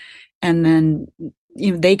bombed. And then,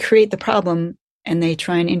 they create the problem and they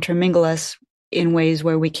try and intermingle us in ways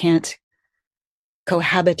where we can't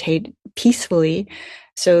cohabitate peacefully.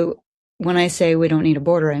 So when I say we don't need a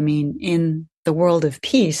border, I mean, in the world of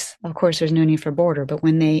peace, of course, there's no need for border. But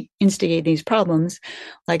when they instigate these problems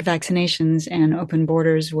like vaccinations and open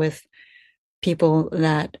borders with people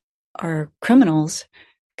that are criminals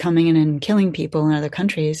coming in and killing people in other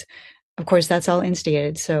countries, of course, that's all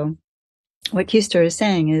instigated. So what Q-Star is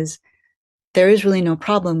saying is there is really no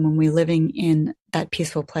problem when we're living in that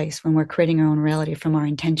peaceful place, when we're creating our own reality from our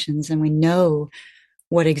intentions and we know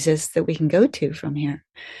what exists that we can go to from here.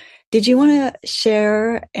 Did you want to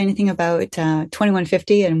share anything about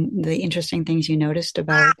 2150 and the interesting things you noticed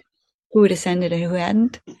about who had ascended and who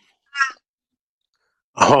hadn't?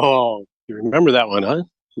 Oh, you remember that one, huh?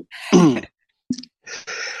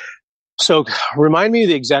 So remind me of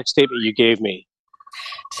the exact statement you gave me.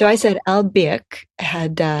 So I said Al Biak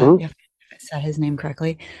had, if I said his name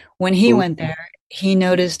correctly, when he went there, he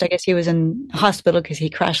noticed, I guess he was in hospital because he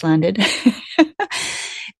crash landed.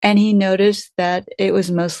 And he noticed that it was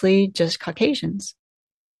mostly just Caucasians.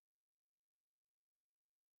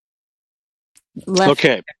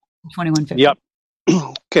 Okay. 2150. Yep.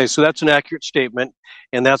 Okay, so that's an accurate statement,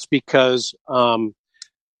 and that's because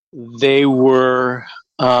they were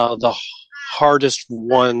the hardest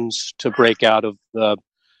ones to break out of the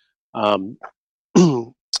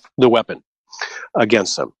weapon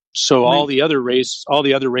against them. So all the other races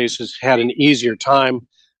had an easier time.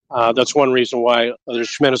 That's one reason why there's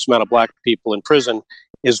a tremendous amount of black people in prison.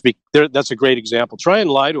 That's a great example. Try and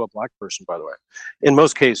lie to a black person, by the way. In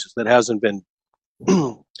most cases, that hasn't been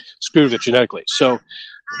screwed with genetically. So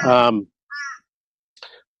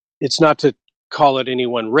it's not to call it any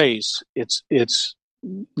one race. You're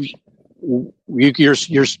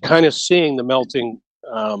kind of seeing the melting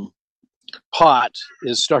pot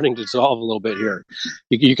is starting to dissolve a little bit here.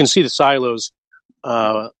 You can see the silos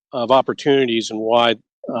of opportunities and why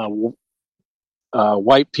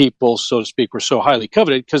white people, so to speak, were so highly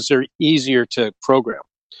coveted because they're easier to program,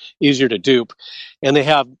 easier to dupe, and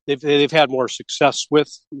they've had more success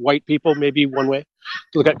with white people. Maybe one way.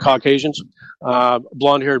 Look at Caucasians,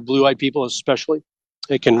 blonde-haired, blue-eyed people, especially.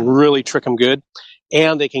 They can really trick them good,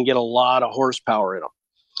 and they can get a lot of horsepower in them,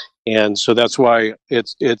 and so that's why it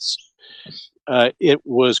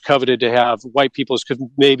was coveted to have white people, because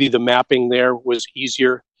maybe the mapping there was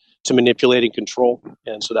easier to manipulate and control,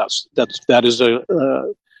 and so that is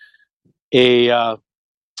a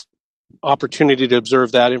opportunity to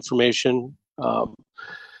observe that information. I'm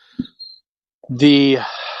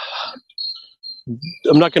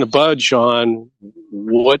not going to budge on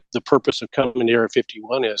what the purpose of coming to Area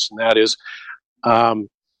 51 is, and that is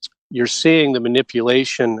you're seeing the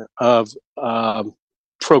manipulation of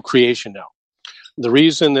procreation now. The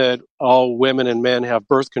reason that all women and men have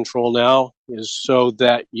birth control now is so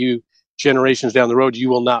that generations down the road, you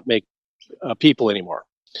will not make people anymore.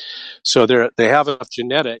 So they have enough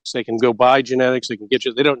genetics. They can go buy genetics. They can get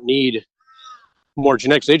you. They don't need more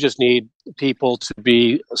genetics. They just need people to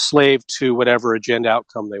be a slave to whatever agenda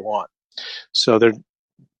outcome they want. So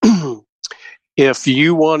If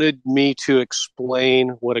you wanted me to explain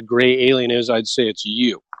what a gray alien is, I'd say it's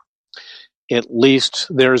you. At least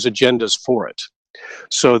there's agendas for it.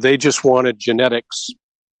 So they just wanted genetics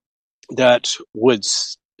that would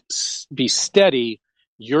be steady.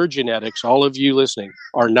 Your genetics, all of you listening,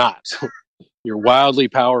 are not. You're wildly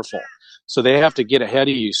powerful. So they have to get ahead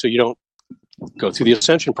of you so you don't go through the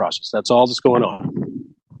ascension process. That's all that's going on.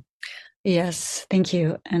 Yes, thank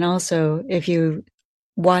you. And also, if you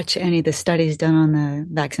watch any of the studies done on the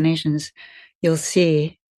vaccinations, you'll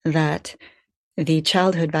see that the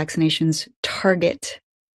childhood vaccinations target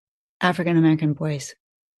African American boys.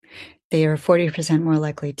 They are 40% more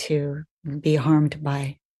likely to be harmed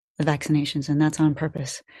by the vaccinations, and that's on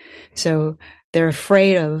purpose. So they're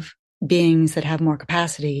afraid of beings that have more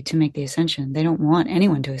capacity to make the ascension. They don't want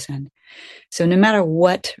anyone to ascend. So no matter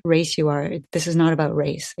what race you are, this is not about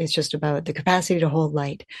race. It's just about the capacity to hold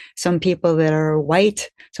light. Some people that are white,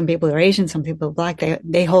 some people that are Asian, some people are black,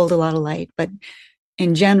 they hold a lot of light. But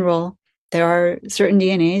in general, there are certain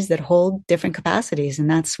DNAs that hold different capacities, and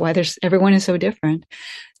that's why everyone is so different.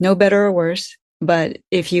 No better or worse. But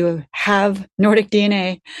if you have Nordic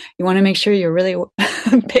DNA, you want to make sure you're really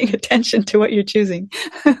paying attention to what you're choosing.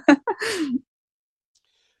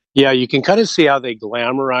 Yeah, you can kind of see how they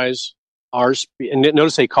glamorize ours. And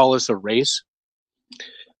notice they call us a race.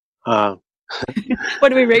 What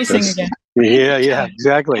are we racing again? Yeah,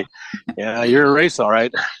 exactly. Yeah, you're a race, all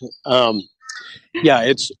right.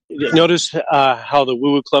 Yeah, notice how the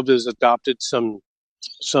Woo Woo Club has adopted some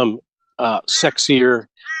sexier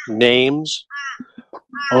names.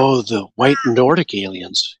 Oh, the white Nordic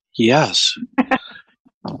aliens. Yes.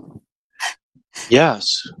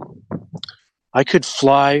 Yes. I could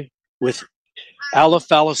fly with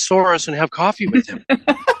Allophalosaurus and have coffee with him.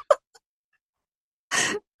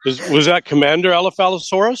 Was that Commander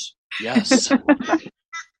Allophalosaurus? Yes.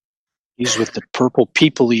 He's with the purple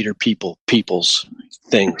people eater peoples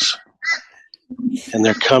things. And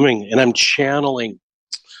they're coming, and I'm channeling.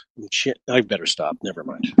 I better stop. Never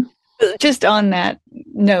mind. Just on that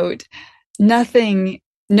note,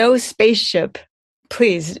 no spaceship,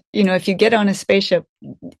 please, if you get on a spaceship,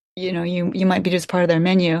 you might be just part of their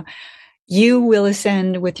menu. You will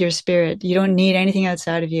ascend with your spirit. You don't need anything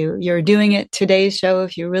outside of you. You're doing it today's show.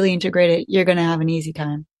 If you really integrate it, you're going to have an easy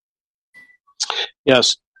time.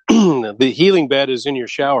 Yes. The healing bed is in your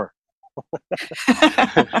shower.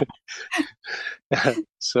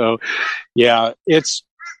 So, yeah, it's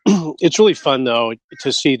really fun though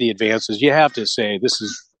to see the advances. You have to say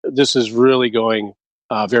this is really going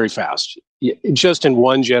very fast. Just in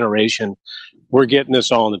one generation, we're getting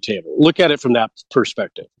this all on the table. Look at it from that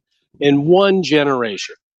perspective. In one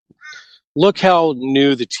generation, look how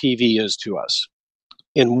new the TV is to us.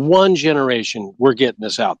 In one generation, we're getting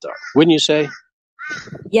this out there. Wouldn't you say?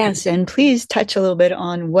 Yes, and please touch a little bit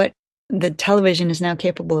on what the television is now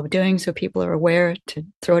capable of doing so people are aware to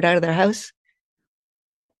throw it out of their house.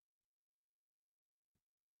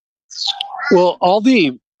 Well, all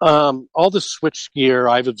the switch gear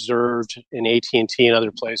I've observed in AT&T and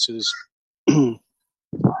other places,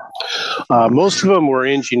 most of them were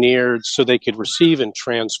engineered so they could receive and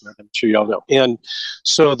transmit. I'm sure you all know. And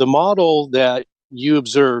so the model that you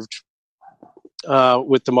observed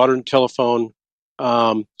with the modern telephone,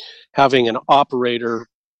 having an operator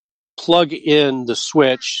plug in the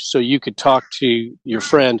switch so you could talk to your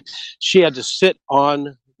friend, she had to sit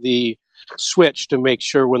on the switch to make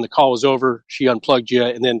sure when the call was over, she unplugged you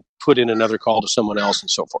and then put in another call to someone else and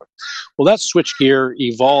so forth. Well, that switch gear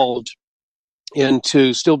evolved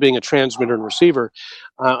into still being a transmitter and receiver.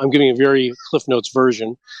 I'm giving a very Cliff Notes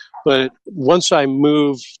version, but once I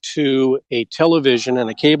moved to a television and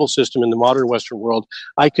a cable system in the modern Western world,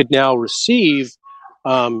 I could now receive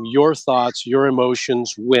your thoughts, your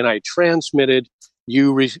emotions. When I transmitted,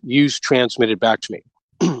 you transmitted back to me.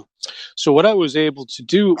 So what I was able to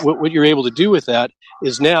do, what you're able to do with that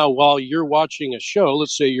is now while you're watching a show,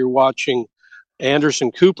 let's say you're watching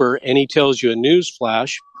Anderson Cooper and he tells you a news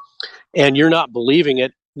flash and you're not believing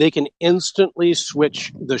it, they can instantly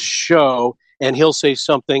switch the show and he'll say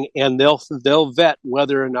something and they'll vet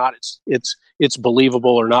whether or not it's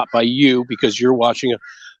believable or not by you because you're watching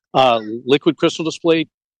a liquid crystal display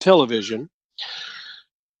television.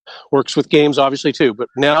 Works with games obviously too, but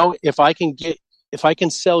now if I can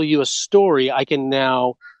sell you a story, I can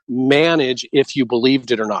now manage if you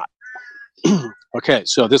believed it or not. Okay,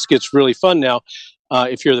 so this gets really fun now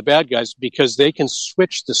if you're the bad guys, because they can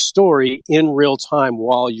switch the story in real time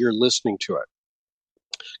while you're listening to it.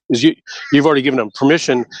 Because you've already given them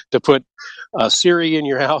permission to put Siri in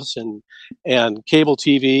your house and cable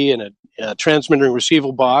TV and a transmitter and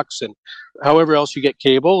receiver box, and however else you get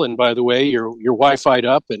cable, and by the way, you're Wi-Fi'd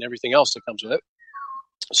up and everything else that comes with it.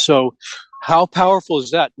 So how powerful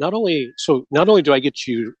is that? Not only do I get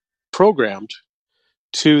you programmed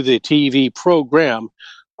to the TV program,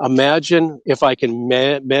 imagine if I can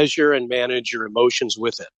measure and manage your emotions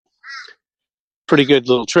with it. Pretty good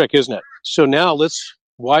little trick, isn't it? So now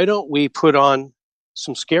why don't we put on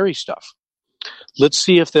some scary stuff? Let's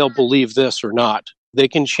see if they'll believe this or not. They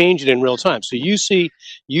can change it in real time. So you see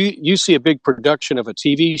a big production of a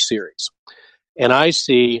TV series, and I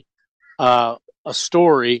see a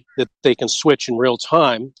story that they can switch in real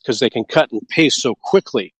time because they can cut and paste so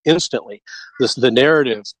quickly, instantly. The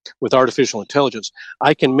narrative with artificial intelligence.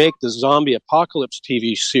 I can make the zombie apocalypse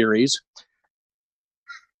TV series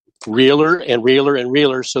realer and realer and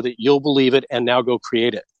realer so that you'll believe it and now go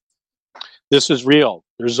create it. This is real.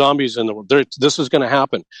 There's zombies in the world. This is going to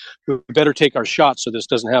happen. We better take our shots so this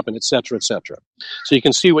doesn't happen, et cetera, et cetera. So you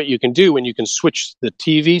can see what you can do when you can switch the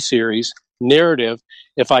TV series narrative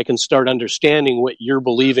if I can start understanding what you're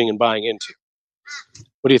believing and buying into.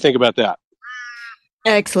 What do you think about that?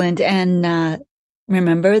 Excellent. And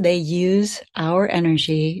remember, they use our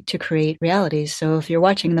energy to create realities. So if you're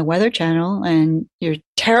watching the Weather Channel and you're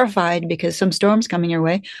terrified because some storm's coming your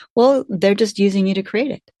way, well, they're just using you to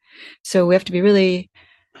create it. So we have to be really,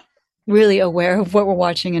 really aware of what we're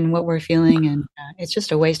watching and what we're feeling. And it's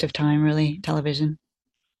just a waste of time, really, television.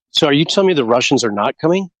 So are you telling me the Russians are not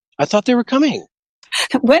coming? I thought they were coming.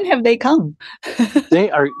 When have they come?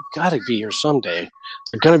 They are got to be here someday.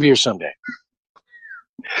 They're going to be here someday.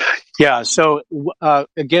 Yeah. So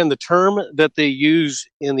again, the term that they use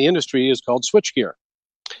in the industry is called switchgear.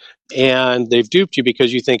 And they've duped you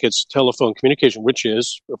because you think it's telephone communication, which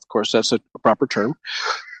is, of course, that's a proper term.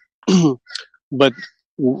 But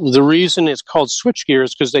the reason it's called switchgear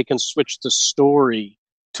is because they can switch the story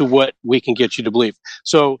to what we can get you to believe.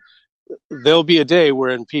 So there'll be a day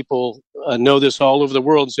wherein people know this all over the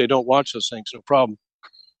world and say, don't watch those things, no problem.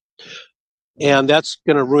 And that's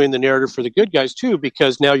going to ruin the narrative for the good guys, too,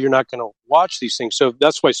 because now you're not going to watch these things. So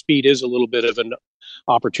that's why speed is a little bit of an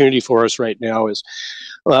opportunity for us right now is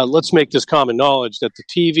let's make this common knowledge that the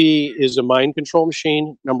TV is a mind control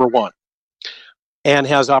machine, number one, and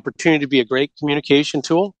has opportunity to be a great communication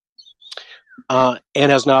tool and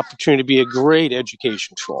has an opportunity to be a great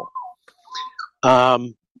education tool.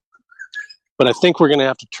 But I think we're going to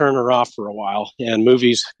have to turn her off for a while. And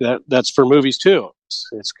movies, that's for movies too.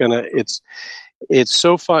 It's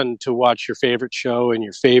so fun to watch your favorite show and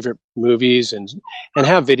your favorite movies and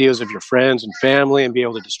have videos of your friends and family and be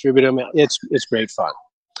able to distribute them. It's great fun.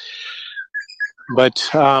 But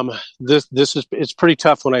it's pretty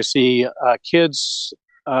tough when I see kids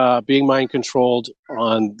being mind controlled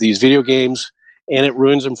on these video games, and it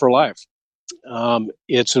ruins them for life.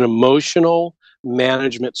 It's an emotional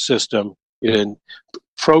management system. In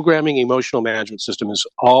programming, emotional management system is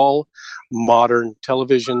all modern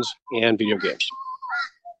televisions and video games.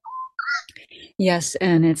 Yes,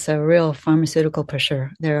 and it's a real pharmaceutical pusher.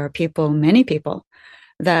 There are many people,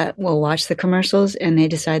 that will watch the commercials and they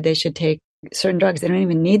decide they should take certain drugs. They don't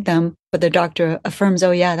even need them, but the doctor affirms, oh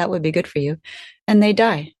yeah, that would be good for you. And they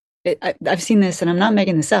die. I've seen this, and I'm not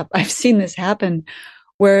making this up. I've seen this happen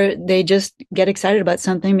where they just get excited about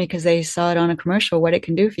something because they saw it on a commercial, what it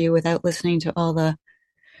can do for you without listening to all the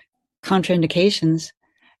contraindications.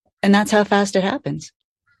 And that's how fast it happens.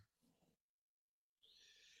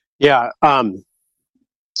 Yeah.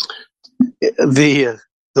 The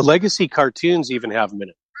legacy cartoons even have them in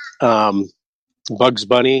it. Bugs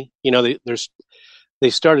Bunny, they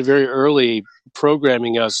started very early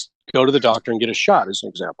programming us, go to the doctor and get a shot, as an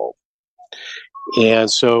example.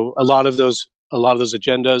 And so a lot of those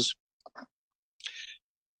agendas,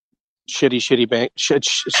 shitty bank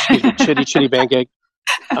egg,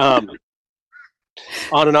 on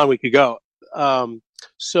and on we could go.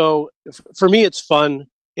 So for me, it's fun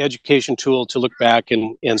education tool to look back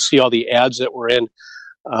and see all the ads that were in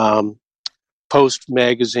Post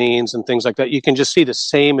magazines and things like that. You can just see the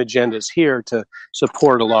same agendas here to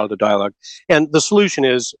support a lot of the dialogue. And the solution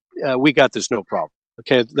is, we got this, no problem.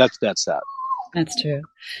 Okay, that's that. That's true.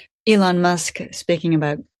 Elon Musk, speaking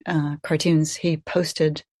about cartoons, he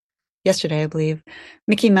posted yesterday, I believe,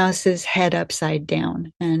 Mickey Mouse's head upside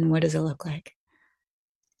down. And what does it look like?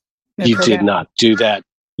 You did not do that.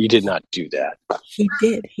 You did not do that. He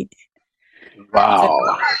did.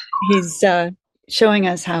 Wow. So he's showing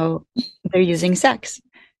us how they're using sex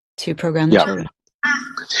to program the children.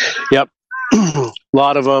 Yep. A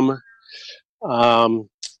lot of them. A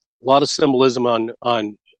lot of symbolism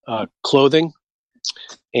on clothing,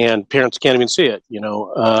 and parents can't even see it.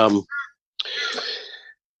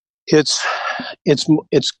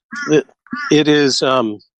 It is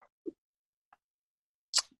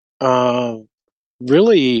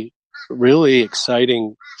really, really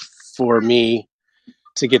exciting for me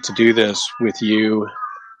to get to do this with you.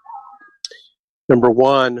 Number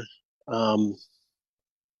one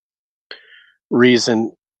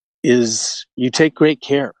reason is you take great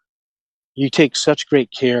care. You take such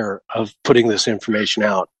great care of putting this information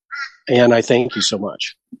out. And I thank you so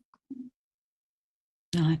much.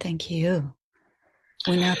 No, thank you.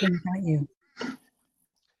 We're nothing without you.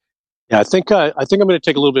 Yeah, I think I'm going to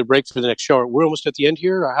take a little bit of break for the next show. We're almost at the end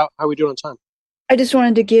here. How are we doing on time? I just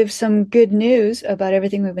wanted to give some good news about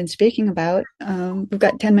everything we've been speaking about. We've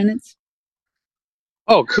got 10 minutes.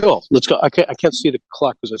 Oh, cool. Let's go. I can't see the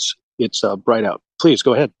clock because it's bright out. Please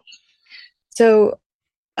go ahead. So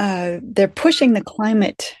they're pushing the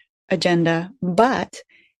climate agenda, but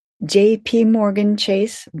JP Morgan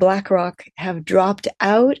Chase, BlackRock have dropped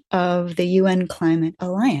out of the UN Climate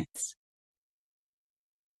Alliance.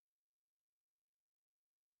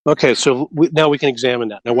 Okay, so now we can examine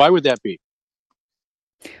that. Now, why would that be?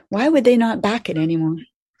 Why would they not back it anymore?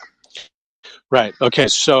 Right. Okay,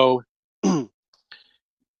 so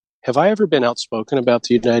have I ever been outspoken about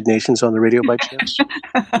the United Nations on the radio by chance?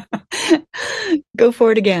 Go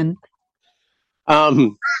for it again.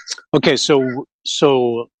 Okay, so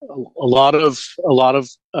a lot of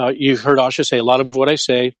you've heard Asha say a lot of what I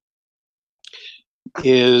say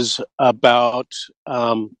is about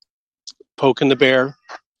poking the bear,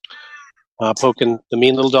 poking the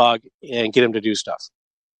mean little dog, and get him to do stuff.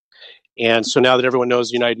 And so now that everyone knows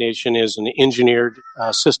the United Nations is an engineered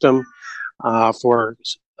system for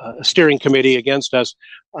a steering committee against us,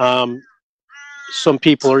 some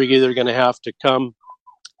people are either going to have to come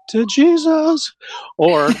to Jesus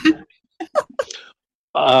or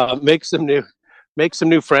make some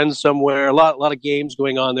new friends somewhere. A lot of games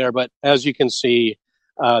going on there, but as you can see,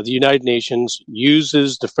 the United Nations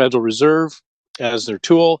uses the Federal Reserve as their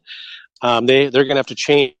tool. They're going to have to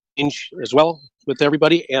change as well with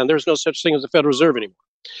everybody, and there's no such thing as the Federal Reserve anymore.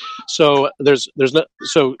 So there's no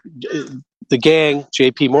so the gang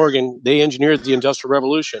J.P. Morgan, they engineered the Industrial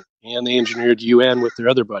Revolution and they engineered the UN with their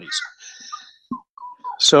other buddies.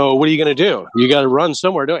 So what are you going to do? You got to run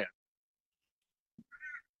somewhere, don't you?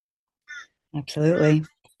 Absolutely.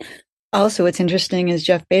 Also, what's interesting is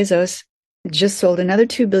Jeff Bezos just sold another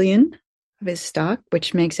 $2 billion of his stock,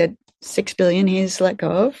 which makes it $6 billion he's let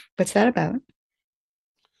go of. What's that about?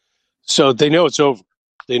 So they know it's over.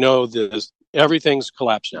 They know everything's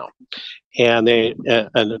collapsed now. And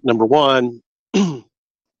number one,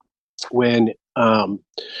 when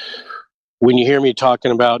you hear me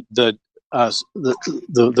talking about the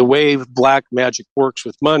way black magic works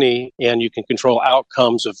with money, and you can control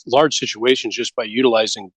outcomes of large situations just by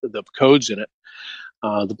utilizing the codes in it,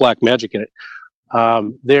 the black magic in it,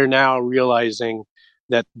 they're now realizing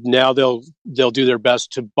that now they'll do their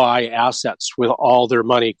best to buy assets with all their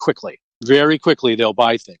money quickly. Very quickly, they'll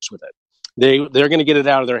buy things with it. They're going to get it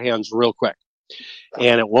out of their hands real quick.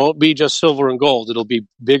 And it won't be just silver and gold. It'll be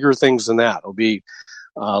bigger things than that. It'll be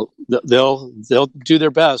they'll do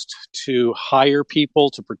their best to hire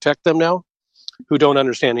people to protect them now who don't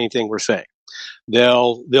understand anything we're saying.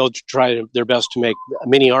 They'll try their best to make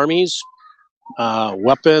mini armies,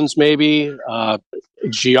 weapons, maybe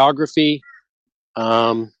geography.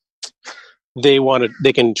 They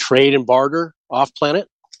can trade and barter off planet.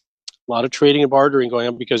 A lot of trading and bartering going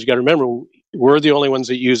on because you got to remember we're the only ones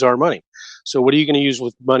that use our money. So what are you going to use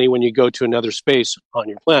with money when you go to another space on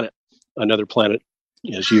your planet, another planet,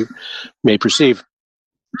 as you may perceive?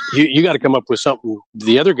 You got to come up with something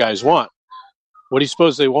the other guys want. What do you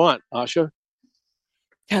suppose they want, Asha?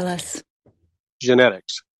 Tell us.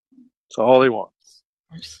 Genetics. That's all they want.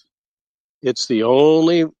 It's the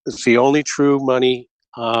only true money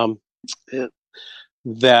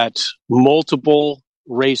that multiple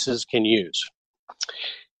races can use.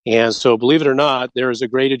 And so, believe it or not, there is a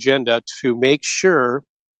great agenda to make sure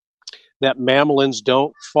that mammalins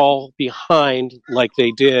don't fall behind like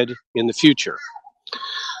they did in the future.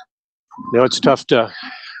 Now, it's tough to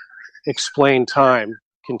explain time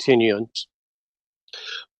continuance,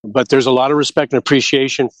 but there's a lot of respect and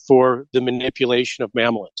appreciation for the manipulation of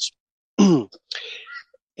mammalins.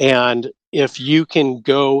 And if you can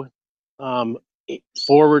go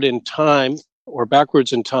forward in time or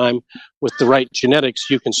backwards in time with the right genetics,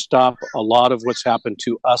 you can stop a lot of what's happened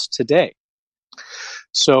to us today.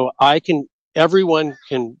 So everyone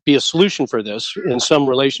can be a solution for this in some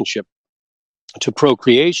relationship to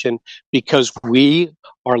procreation, because we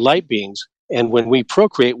are light beings. And when we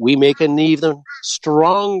procreate, we make an even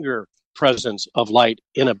stronger presence of light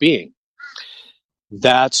in a being.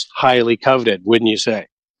 That's highly coveted, wouldn't you say?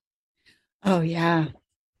 Oh, yeah.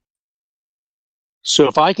 So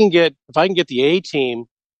if I can get the A team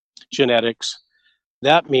genetics,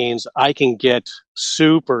 that means I can get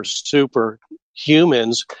super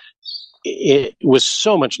humans with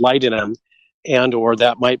so much light in them, and or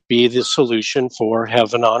that might be the solution for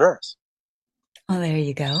heaven on earth. Oh, there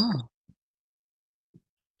you go.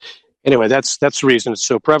 Anyway, that's the reason it's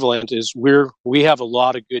so prevalent. Is we have a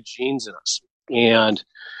lot of good genes in us, and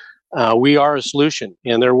we are a solution.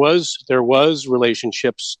 And there was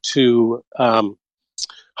relationships to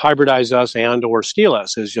hybridize us and or steal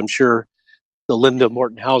us, as I'm sure the Linda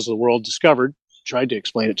Morton House of the world discovered, tried to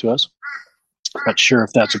explain it to us. Not sure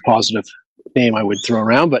if that's a positive name I would throw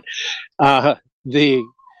around, but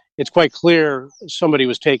it's quite clear somebody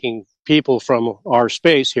was taking people from our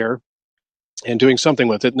space here and doing something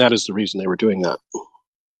with it, and that is the reason they were doing that.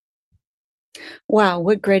 Wow,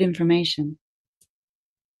 what great information.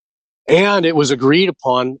 And it was agreed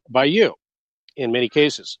upon by you in many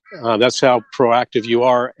cases. That's how proactive you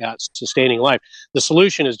are at sustaining life. The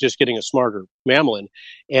solution is just getting a smarter mammal.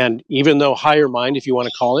 And even though higher mind, if you want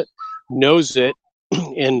to call it, knows it,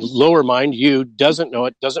 and lower mind, you, doesn't know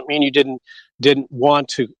it, doesn't mean you didn't want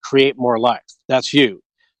to create more life. That's you.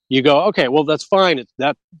 You go, okay, well, that's fine.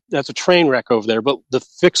 That's a train wreck over there. But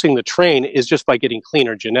fixing the train is just by getting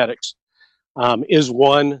cleaner genetics, is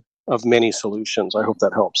one of many solutions. I hope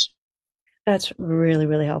that helps. That's really,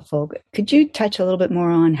 really helpful. Could you touch a little bit more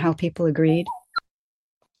on how people agreed?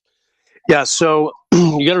 Yeah, so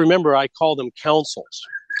you got to remember, I call them councils,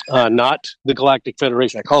 not the Galactic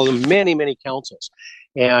Federation. I call them many, many councils.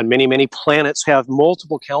 And many, many planets have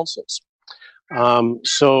multiple councils.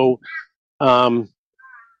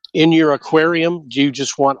 In your aquarium, do you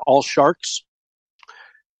just want all sharks?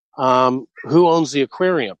 Who owns the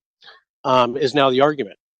aquarium is now the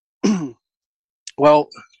argument. Well,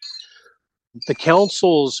 the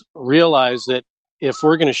councils realize that if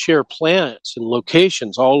we're going to share planets and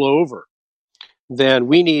locations all over, then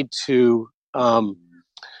we need to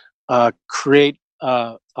create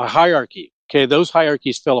a hierarchy. Okay, those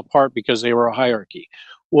hierarchies fell apart because they were a hierarchy.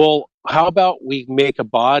 Well, how about we make a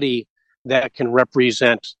body that can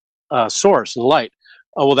represent source and light?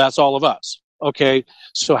 Oh, well, that's all of us. Okay,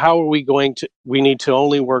 so how are we going to? We need to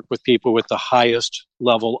only work with people with the highest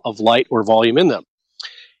level of light or volume in them.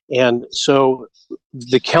 And so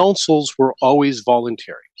the councils were always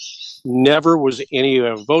voluntary. Never was any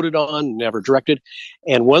voted on, never directed.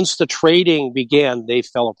 And once the trading began, they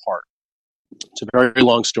fell apart. It's a very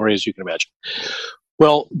long story, as you can imagine.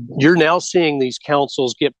 Well, you're now seeing these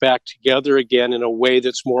councils get back together again in a way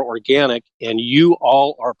that's more organic, and you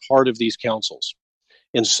all are part of these councils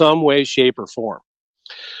in some way, shape, or form.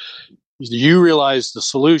 You realize the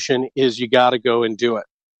solution is you got to go and do it.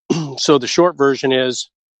 So the short version is,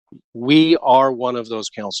 we are one of those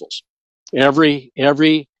councils. Every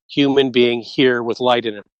human being here with light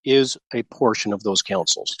in it is a portion of those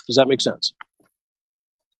councils. Does that make sense?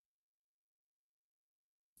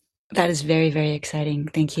 That is very, very exciting.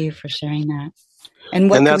 Thank you for sharing that.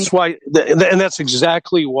 And that's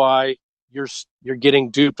exactly why you're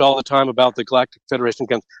getting duped all the time about the Galactic Federation.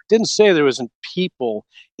 Didn't say there wasn't people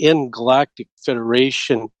in Galactic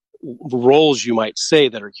Federation roles, you might say,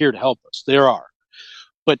 that are here to help us. There are.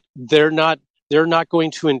 But they're not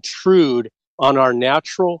going to intrude on our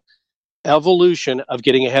natural evolution of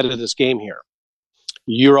getting ahead of this game here.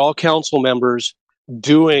 You're all council members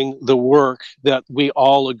doing the work that we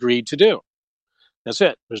all agreed to do. That's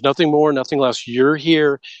it. There's nothing more, nothing less. You're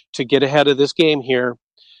here to get ahead of this game here,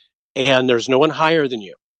 and there's no one higher than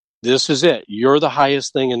you. This is it. You're the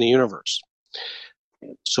highest thing in the universe.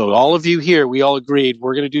 So all of you here, we all agreed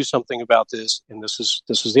we're going to do something about this, and this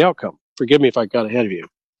is the outcome. Forgive me if I got ahead of you.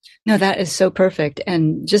 No, that is so perfect.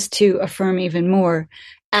 And just to affirm even more,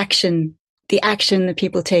 the action that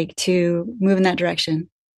people take to move in that direction.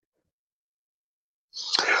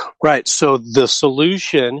 Right. So the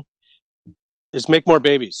solution is make more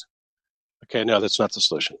babies. Okay, no, that's not the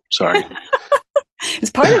solution. Sorry.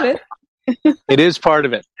 It's part of it. It is part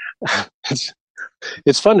of it.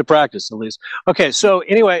 It's fun to practice, at least. Okay, so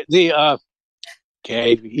anyway,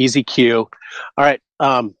 easy cue. All right.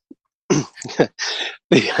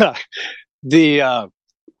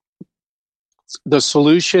 The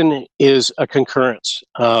solution is a concurrence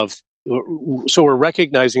of. So we're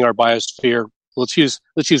recognizing our biosphere. Let's use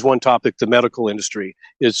one topic. The medical industry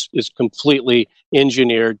is completely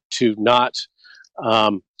engineered to not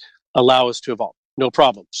allow us to evolve. No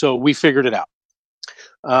problem. So we figured it out.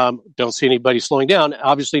 Don't see anybody slowing down.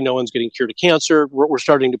 Obviously, no one's getting cured of cancer. We're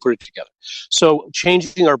starting to put it together. So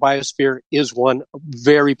changing our biosphere is one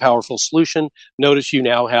very powerful solution. Notice you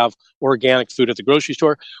now have organic food at the grocery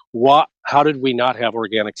store. How did we not have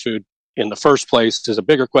organic food in the first place is a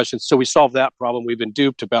bigger question. So we solved that problem. We've been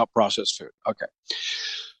duped about processed food. Okay.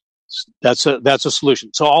 That's a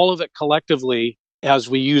solution. So all of it collectively, as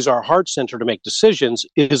we use our heart center to make decisions,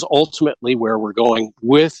 is ultimately where we're going,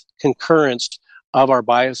 with concurrence of our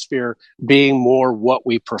biosphere being more what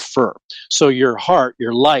we prefer. So your heart,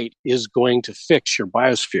 your light, is going to fix your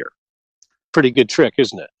biosphere. Pretty good trick,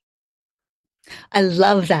 isn't it? I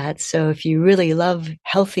love that. So if you really love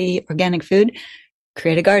healthy organic food,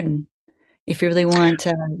 create a garden. If you really want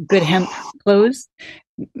good hemp clothes,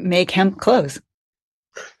 make hemp clothes.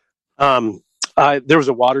 There was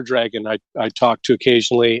a water dragon I talked to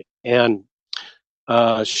occasionally, and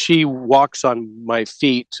she walks on my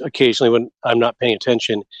feet occasionally when I'm not paying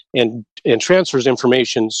attention, and transfers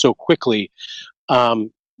information so quickly.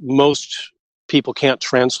 Most people can't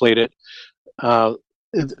translate it.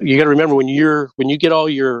 You got to remember, when you get all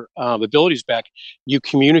your abilities back, you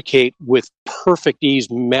communicate with perfect ease,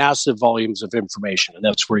 massive volumes of information, and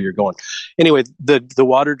that's where you're going. Anyway, the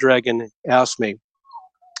water dragon asked me,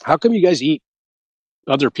 "How come you guys eat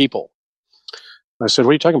other people?" I said,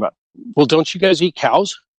 "What are you talking about?" "Well, don't you guys eat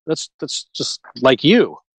cows? That's just like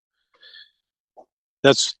you."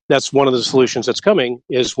 That's one of the solutions that's coming,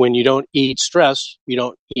 is when you don't eat stress, you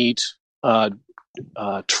don't eat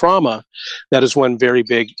trauma. That is one very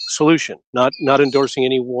big solution. Not endorsing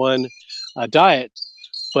any one diet,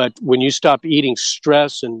 but when you stop eating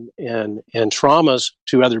stress and traumas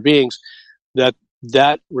to other beings,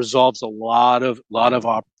 that resolves a lot of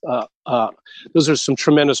those are some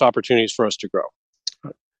tremendous opportunities for us to grow.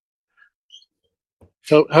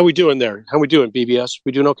 So how we doing there? How we doing, BBS?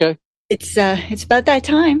 We doing okay? It's about that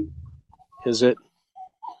time. Is it?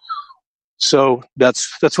 So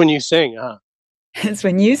that's when you sing, huh? It's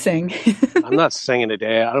when you sing. I'm not singing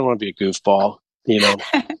today. I don't want to be a goofball, you know.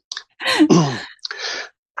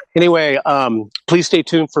 Anyway, please stay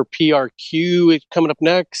tuned for PRQ coming up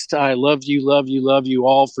next. I love you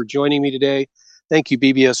all for joining me today. Thank you,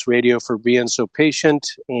 BBS Radio, for being so patient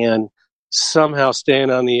and somehow staying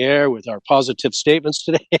on the air with our positive statements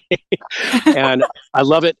today. And I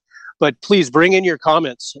love it. But please bring in your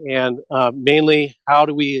comments, and mainly, how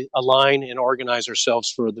do we align and organize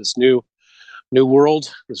ourselves for this new world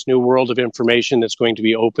of information that's going to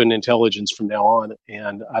be open intelligence from now on.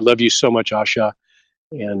 And I love you so much, Asha,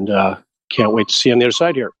 and can't wait to see you on the other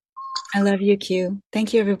side here. I love you, Q.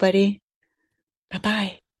 Thank you, everybody.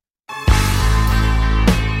 Bye-bye.